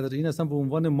چیزی نداره. این اصلا به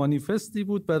عنوان مانیفستی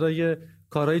بود برای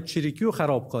کارهای چریکی و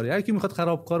خرابکاری. هر کی میخواد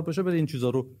خرابکار باشه بره این چیزا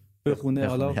رو بخونه.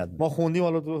 حالا ما خوندیم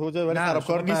حالا تو حجه ولی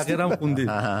خرابکار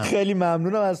نیستیم. خیلی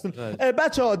ممنونم ازتون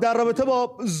بچه‌ها. در رابطه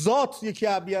با ذات یکی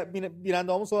از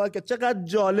بیننده‌هامون صحبت کرد. چقدر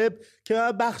جالب که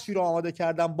من بخشی رو آماده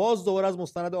کردم باز دوباره از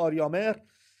مستند آریامهر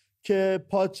که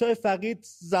پادشاه فقید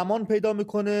زمان پیدا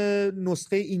میکنه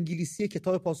نسخه انگلیسی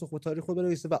کتاب پاسخ به تاریخ رو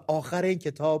بنویسه و آخر این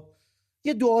کتاب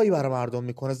یه دعایی برای مردم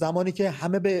میکنه، زمانی که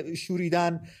همه به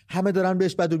شوریدن، همه دارن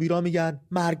بهش بد و بیرا میگن،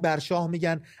 مرگ بر شاه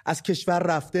میگن، از کشور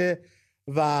رفته.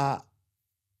 و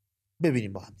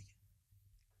ببینیم با هم دیگه.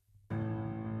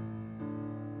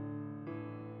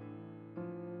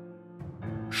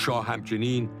 شاه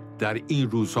همچنین در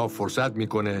این روزها فرصت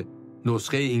میکنه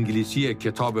نسخه انگلیسی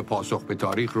کتاب پاسخ به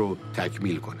تاریخ رو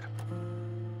تکمیل کنه.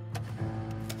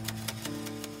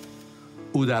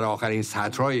 او در آخرین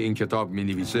سطرهای این کتاب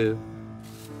می‌نویسه: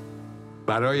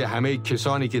 برای همه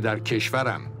کسانی که در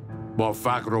کشورم با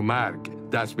فقر و مرگ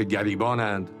دست به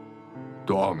گریبانند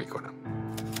دعا میکنم.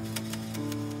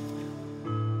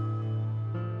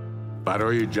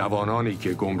 برای جوانانی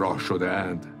که گمراه شده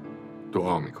اند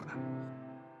دعا میکنم.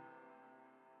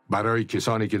 برای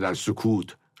کسانی که در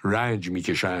سکوت رنج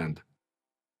میکشند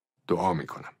دعا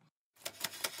میکنم.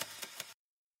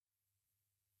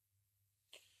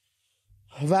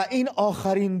 و این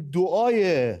آخرین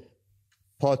دعای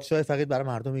پادشاه فقید برای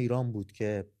مردم ایران بود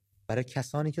که برای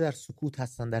کسانی که در سکوت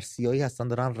هستن، در سیاهی هستن،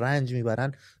 دارن رنج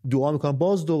میبرن دعا میکنن.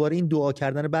 باز دوباره این دعا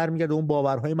کردن برمیگرده اون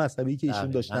باورهای مذهبی که ایشون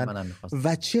داشتن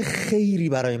و چه خیری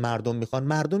برای مردم میخوان.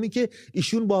 مردمی که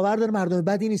ایشون باور داره مردم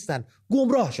بدی نیستن،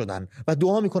 گمراه شدن و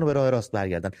دعا میکنه به راه راست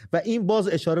برگردن. و این باز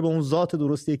اشاره به اون ذات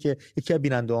درستیه که یکی از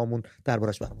بیننده‌هامون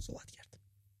دربارش برامون صحبت کرد.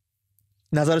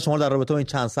 نظر شما در رابطه با این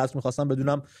چند سطر میخواستم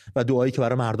بدونم و دعایی که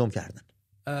برای مردم کردن،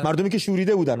 مردمی که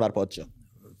شوریده بودن بر پادشاه.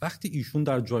 وقتی ایشون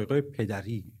در جایگاه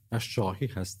پدری و شاهی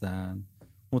هستن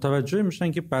متوجه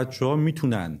میشن که بچه‌ها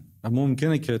میتونن و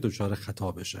ممکنه که دچار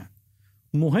خطا بشن.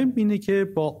 مهم اینه که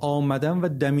با آمدن و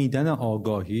دمیدن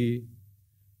آگاهی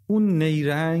اون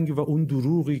نیرنگ و اون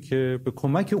دروغی که به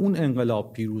کمک اون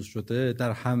انقلاب پیروز شده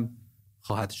در هم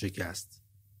خواهد شکست.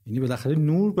 یعنی بالاخره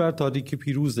نور بر تاریکی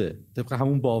پیروزه، طبق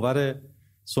همون باور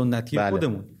سنتی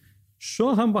خودمون.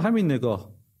 شاه هم با همین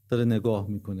نگاه داره نگاه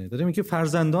میکنه، داره میگه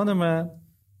فرزندان من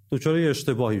دچار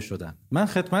اشتباهی شدن. من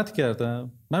خدمت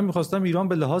کردم، من میخواستم ایران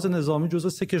به لحاظ نظامی جزو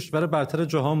 3 کشور برتر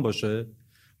جهان باشه.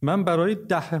 من برای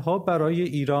دهه‌ها برای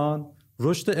ایران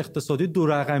رشد اقتصادی 2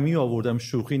 رقمی آوردم،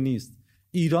 شوخی نیست.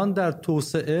 ایران در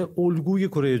توسعه الگوی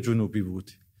کره جنوبی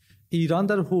بود. ایران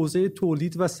در حوزه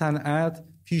تولید و صنعت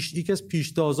یکی از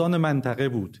پیشتازان منطقه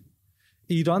بود.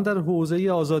 ایران در حوزه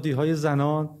آزادی‌های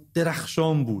زنان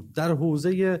درخشان بود. در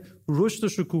حوزه رشد و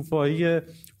شکوفایی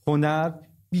هنر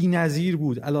بی‌نظیر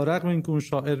بود. علی‌رغم اینکه اون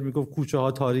شاعر میگفت کوچه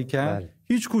ها تاریکن،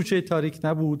 هیچ کوچه تاریک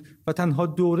نبود و تنها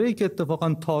دوره‌ای که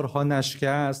اتفاقا تارها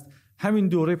نشکست همین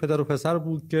دوره پدر و پسر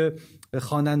بود که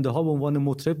خواننده ها به عنوان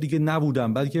مطرب دیگه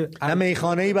نبودن، بلکه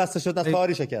میخانه‌ای بسته شد از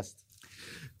تاری شکست.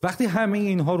 وقتی همه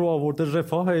اینها رو آورده،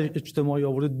 رفاه اجتماعی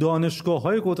آورده،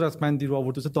 دانشگاه‌های قدرتمندی رو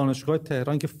آورده، دانشگاه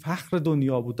تهران که فخر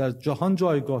دنیا بود، در جهان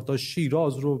جایگاه داشت،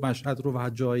 شیراز رو، مشهد رو و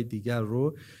جای دیگر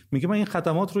رو، میگه من این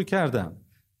خدمات رو کردم.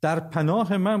 در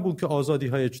پناه من بود که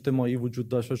آزادی‌های اجتماعی وجود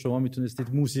داشت و شما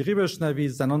میتونستید موسیقی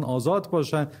بشنوید، زنان آزاد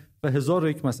باشن و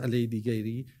 1001 مسئله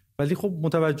دیگری. ولی خب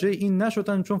متوجه این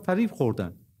نشدن چون فریب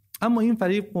خوردن. اما این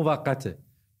فریب موقته.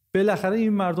 بالاخره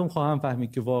این مردم خواهند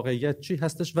فهمید که واقعیت چی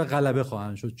هستش و غلبه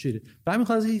خواهند شد چی. و همین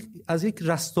از یک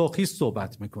رستاخیز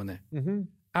صحبت میکنه.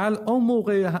 الان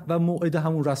موقع و موعد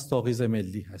همون رستاخیز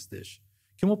ملی هستش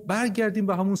که ما برگردیم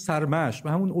به همون سرمشق،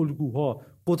 به همون الگوها،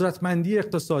 قدرتمندی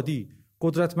اقتصادی،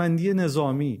 قدرتمندی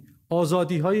نظامی،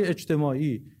 آزادی‌های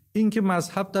اجتماعی، این که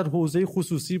مذهب در حوزه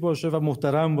خصوصی باشه و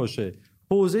محترم باشه،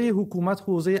 حوزه حکومت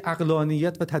حوزه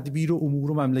عقلانیت و تدبیر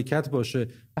امور و مملکت باشه.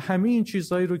 و همه این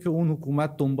چیزهایی رو که اون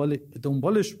حکومت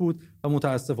دنبالش بود و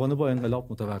متاسفانه با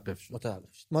انقلاب متوقف شد.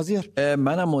 مازیار،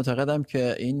 منم معتقدم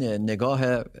که این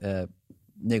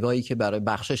نگاهی که برای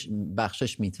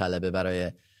بخشش میطلبه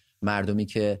برای مردمی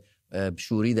که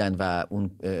شوریدن و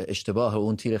اون اشتباه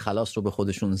اون تیر خلاص رو به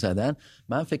خودشون زدن،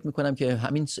 من فکر میکنم که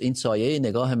این سایه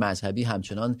نگاه مذهبی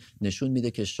همچنان نشون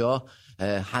میده که شاه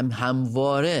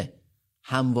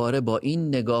همواره با این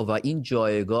نگاه و این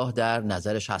جایگاه در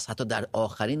نظرش هست، حتی در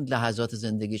آخرین لحظات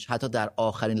زندگیش، حتی در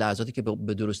آخرین لحظاتی که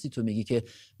به درستی تو میگی که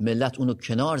ملت اونو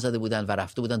کنار زده بودن و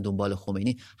رفته بودن دنبال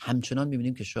خمینی، همچنان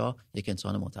میبینیم که شاه یک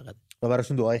انسان معتقد و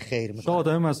براشون دعای خیر میکنه. شاه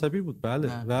آدم مذهبی بود،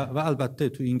 بله. و البته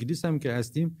تو انگلیس هم که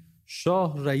هستیم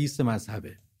شاه رئیس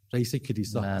مذهبه، رئیس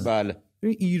کلیسا. بله.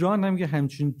 ایران هم که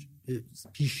همچین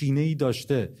پیشینه‌ای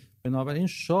داشته، بنابراین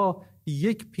شاه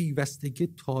یک پیوستگی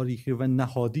تاریخی و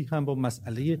نهادی هم با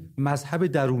مسئله مذهب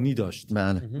درونی داشت.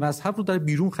 مذهب رو در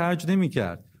بیرون خرج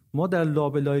نمی‌کرد. ما در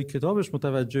لابلای کتابش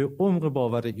متوجه عمق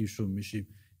باور ایشون میشیم.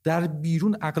 در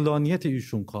بیرون عقلانیت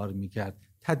ایشون کار میکرد،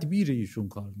 تدبیر ایشون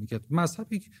کار میکرد.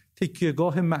 مذهب یک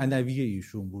تکیهگاه معنوی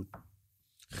ایشون بود.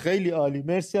 خیلی عالی،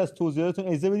 مرسی از توضیحاتتون.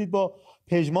 اجازه بدید با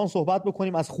پژمان صحبت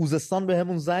بکنیم. از خوزستان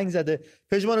بهمون زنگ زده.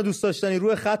 پژمان دوست داشتنی،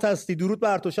 روی خط هستی. درود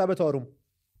بر تو، شب تاروم.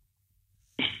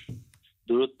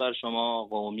 درود بر شما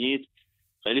آقا امید.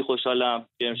 خیلی خوشحالم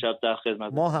که امشب در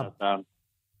خدمت ما هم.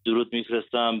 درود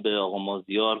میفرستم به آقا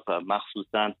مازیار و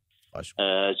مخصوصا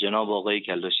جناب آقای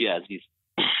کلاشی عزیز.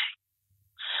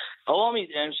 آقا امید،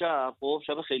 امشب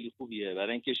شب خیلی خوبیه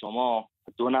برای اینکه شما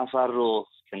 2 نفر رو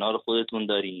کنار خودتون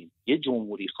دارین، یه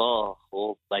جمهوری خواه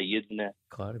و یه دونه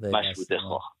مشروطه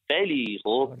خواه. خیلی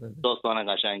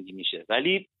داستان قشنگی میشه،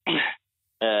 ولی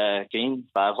که این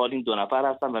به هر حال این 2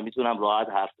 نفر هستن و میتونم راحت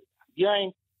حرف بزنم.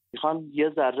 بیاین میخوام یه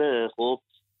ذره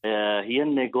یه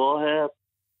نگاه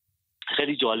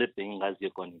خیلی جالب به این قضیه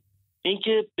کنیم.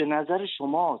 اینکه به نظر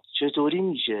شما چطوری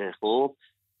میشه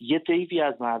یه طیفی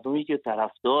از مردمی که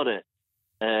طرفدار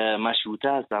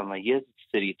مشروطه هستن و یه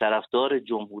سری طرفدار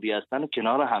جمهوری هستن و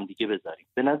کنار همدیگه بذاریم؟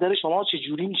 به نظر شما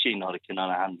چجوری میشه اینا رو کنار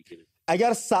همدیگه بذاریم؟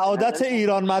 اگر سعادت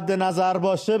ایران مد نظر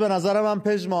باشه، به نظر من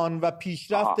پژمان، و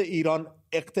پیشرفت ایران،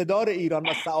 اقتدار ایران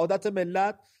و سعادت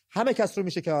ملت، همه کس رو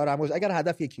میشه کنار هم گذاشت اگر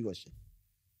هدف یکی باشه.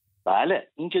 بله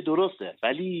این که درسته،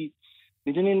 ولی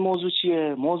میدونین موضوع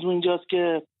چیه؟ موضوع اینجاست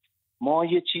که ما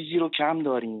یه چیزی رو کم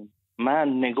داریم.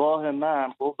 نگاه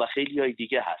من و خیلی های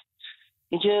دیگه هست،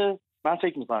 اینکه من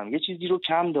فکر میکنم یه چیزی رو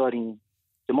کم داریم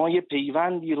که ما یه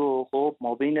پیوندی رو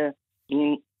ما بین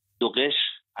این 2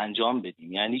 قشر انجام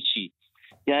بدیم. یعنی چی؟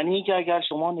 یعنی که اگر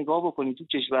شما نگاه بکنید تو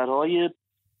کشورهای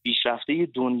پیشرفته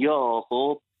دنیا،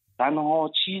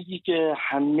 تنها چیزی که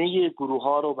همه گروه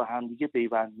ها رو به همدیگه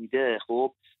پیوند میده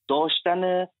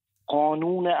داشتن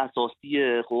قانون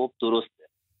اساسی درسته.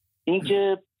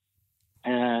 اینکه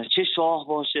چه شاه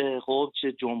باشه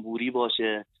چه جمهوری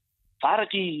باشه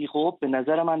فرقی به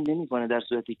نظر من نمیکنه در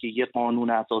صورتی که یه قانون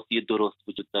اساسی درست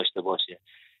وجود داشته باشه،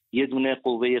 یه دونه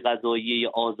قوه قضاییه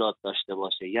آزاد داشته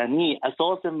باشه. یعنی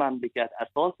اساس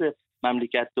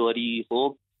مملکت داری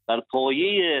بر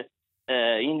پایه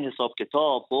این حساب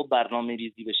کتاب برنامه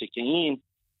ریزی بشه که این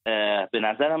به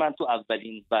نظر من تو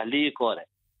اولین وهله کاره.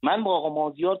 من با آقا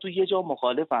مازیار تو یه جا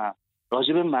مخالفم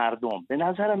راجب مردم. به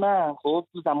نظر من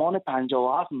تو زمان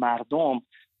 57 مردم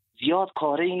زیاد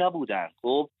کاری نبودن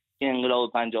که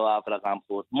انقلاب 57 رقم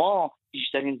خورد. ما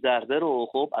بیشترین ضربه رو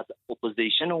از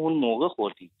اپوزیشن اون موقع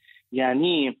خوردیم.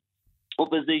 یعنی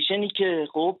اپوزیشنی که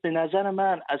به نظر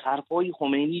من از حرفای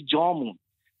خمینی جامون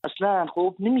اصلا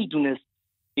نمیدونست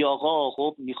یا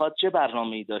آقا میخواد چه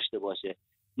برنامه‌ای داشته باشه.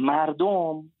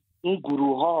 مردم این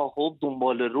گروه ها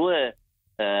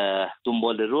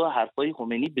دنبال رو حرفای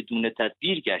خمینی بدون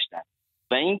تدبیر گشتن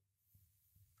و این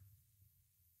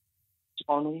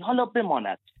قانونی. حالا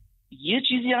بماند یه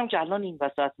چیزی هم که الان این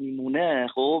وسط میمونه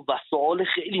و سوال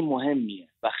خیلی مهمیه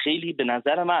و خیلی به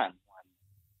نظر من مهمه.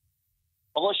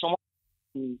 آقا شما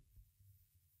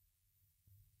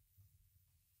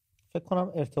فکر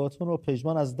کنم ارتباطمون رو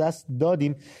پژمان از دست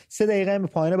دادیم. 3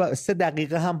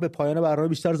 دقیقه هم به پایان برنامه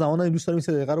بیشتر زمان داریم. دوست داریم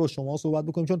 3 دقیقه رو با شما صحبت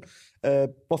بکنیم، چون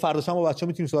با فرداشم با بچه‌ها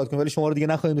میتونیم صحبت کنیم، ولی شما رو دیگه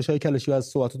نخواهیم داشت. کلاشی از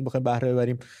صحبتاتون بخوایم بهره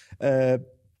ببریم.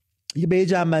 به یه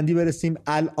جمع‌بندی برسیم.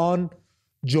 الان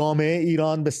جامعه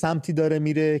ایران به سمتی داره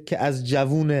میره که از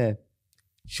جوون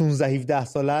 16-17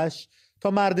 سالش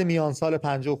تا مرد میان سال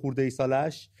 50 خورده ای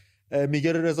سالش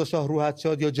میگه رضا شاه روحت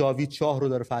شاد یا جاوید شاه رو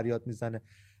داره فریاد میزنه.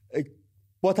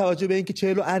 با توجه به اینکه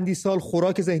 40 و اندی سال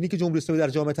خوراک ذهنی که جمهوری اسلامی در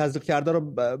جامعه تزریق کرده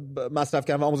رو مصرف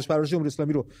کردن و آموزش پرورش جمهوری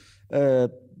اسلامی رو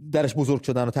درش بزرگ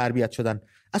شدن و تربیت شدن،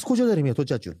 از کجا داره میاد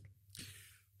حجت جون؟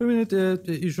 ببینید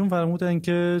ایشون فرمودن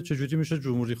که چجوری میشه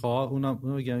جمهوری خواه،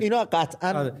 اینا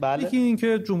قطعا بله. یکی این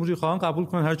که جمهوری خواهان قبول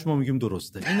کنن هر چی ما میگیم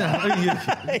درسته، این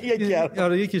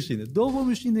یکیش اینه.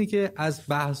 دومش اینه که از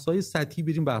بحث‌های سطحی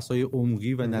بریم بحث‌های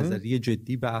عمقی و نظری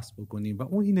جدی بحث بکنیم و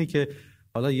اون اینه که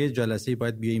حالا یه جلسه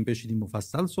باید بیاییم بشینیم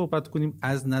مفصل صحبت کنیم.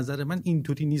 از نظر من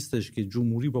اینطوری نیستش که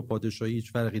جمهوری با پادشاهی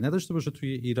هیچ فرقی نداشته باشه توی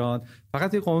ایران،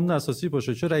 فقط یه قانون اساسی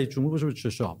باشه، چه رئیس جمهور باشه چه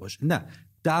شاه باشه. نه،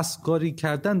 دستکاری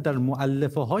کردن در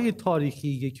مؤلفه‌های تاریخی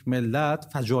یک ملت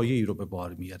فجایعی رو به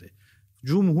بار میاره.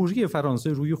 جمهوری فرانسه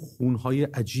روی خونهای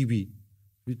عجیبی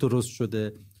درست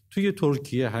شده، توی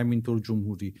ترکیه همینطور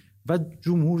جمهوری و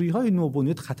جمهوری‌های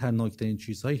نوبنیاد خطرناک‌ترین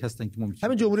چیزهایی هستن که ممکنه.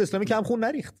 همین جمهوری اسلامی که هم خون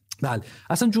نریخت. بله،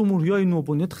 اصلا جمهوری‌های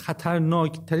نوبنیاد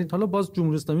خطرناک‌ترین. حالا باز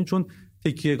جمهوری اسلامی چون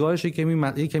تکیه‌گاهش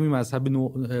کمی مذهب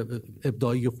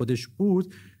ابداعی خودش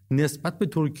بود، نسبت به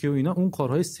ترکیه و اینا اون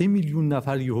کارهای 3 میلیون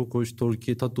نفر یهو کش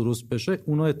ترکیه تا درست بشه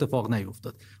اونا اتفاق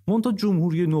نیفتاد. منتها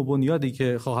جمهوری نوبنیادی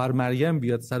که خواهر مریم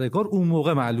بیاد سر کار اون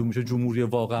موقع معلوم میشه جمهوری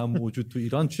واقعا موجود تو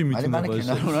ایران چی میتونه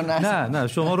باشه. نه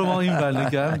شما رو ما این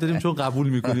نگه داریم چون قبول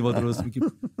میکنیم و درست میگیم.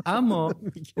 اما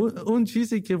اون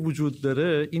چیزی که وجود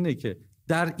داره اینه که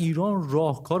در ایران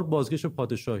راهکار بازگشت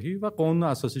پادشاهی و قانون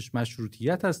اساسیش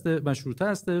مشروطه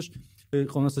هستش.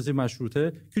 قانون اساسی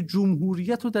مشروطه که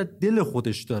جمهوریت رو در دل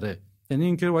خودش داره، یعنی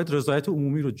اینکه باید رضایت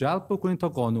عمومی رو جلب بکنید تا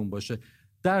قانون باشه.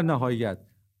 در نهایت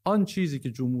آن چیزی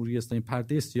که جمهوری اسلامی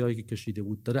پرده سیاهی که کشیده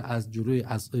بود داره از جلوی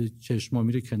از چشما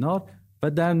میره کنار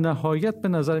و در نهایت به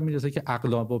نظر میرسه که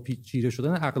با پیچیده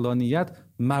شدن عقلانیت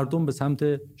مردم به سمت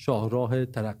شاهراه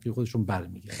ترقی خودشون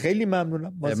برمیگردن. خیلی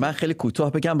ممنونم. من خیلی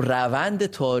کوتاه بگم، روند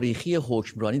تاریخی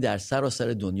حکمرانی در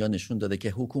سراسر دنیا نشون داده که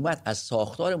حکومت از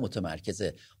ساختار متمرکز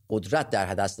قدرت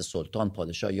در دست سلطان،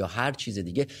 پادشاه یا هر چیز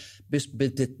دیگه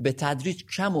به تدریج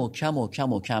کم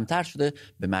و کمتر شده،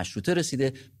 به مشروطه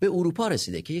رسیده، به اروپا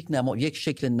رسیده که یک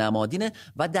شکل نمادینه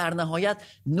و در نهایت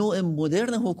نوع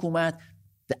مدرن حکومت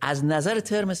از نظر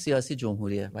ترم سیاسی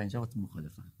جمهوریه و اینجا با تو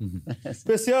مخالفم.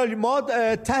 بسیار. ما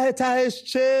تهش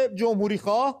چه جمهوری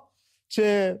خواه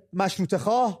چه مشروطه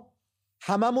خواه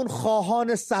هممون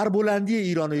خواهان سربلندی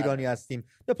ایران و ایرانی هستیم.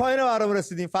 به پایان برنامه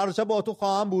رسیدیم. فردا شب باهاتون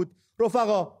خواهم بود.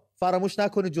 رفقا فراموش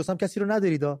نکنید جسم کسی رو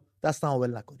ندارید، دست هم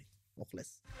ول نکنید.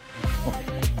 مخلص.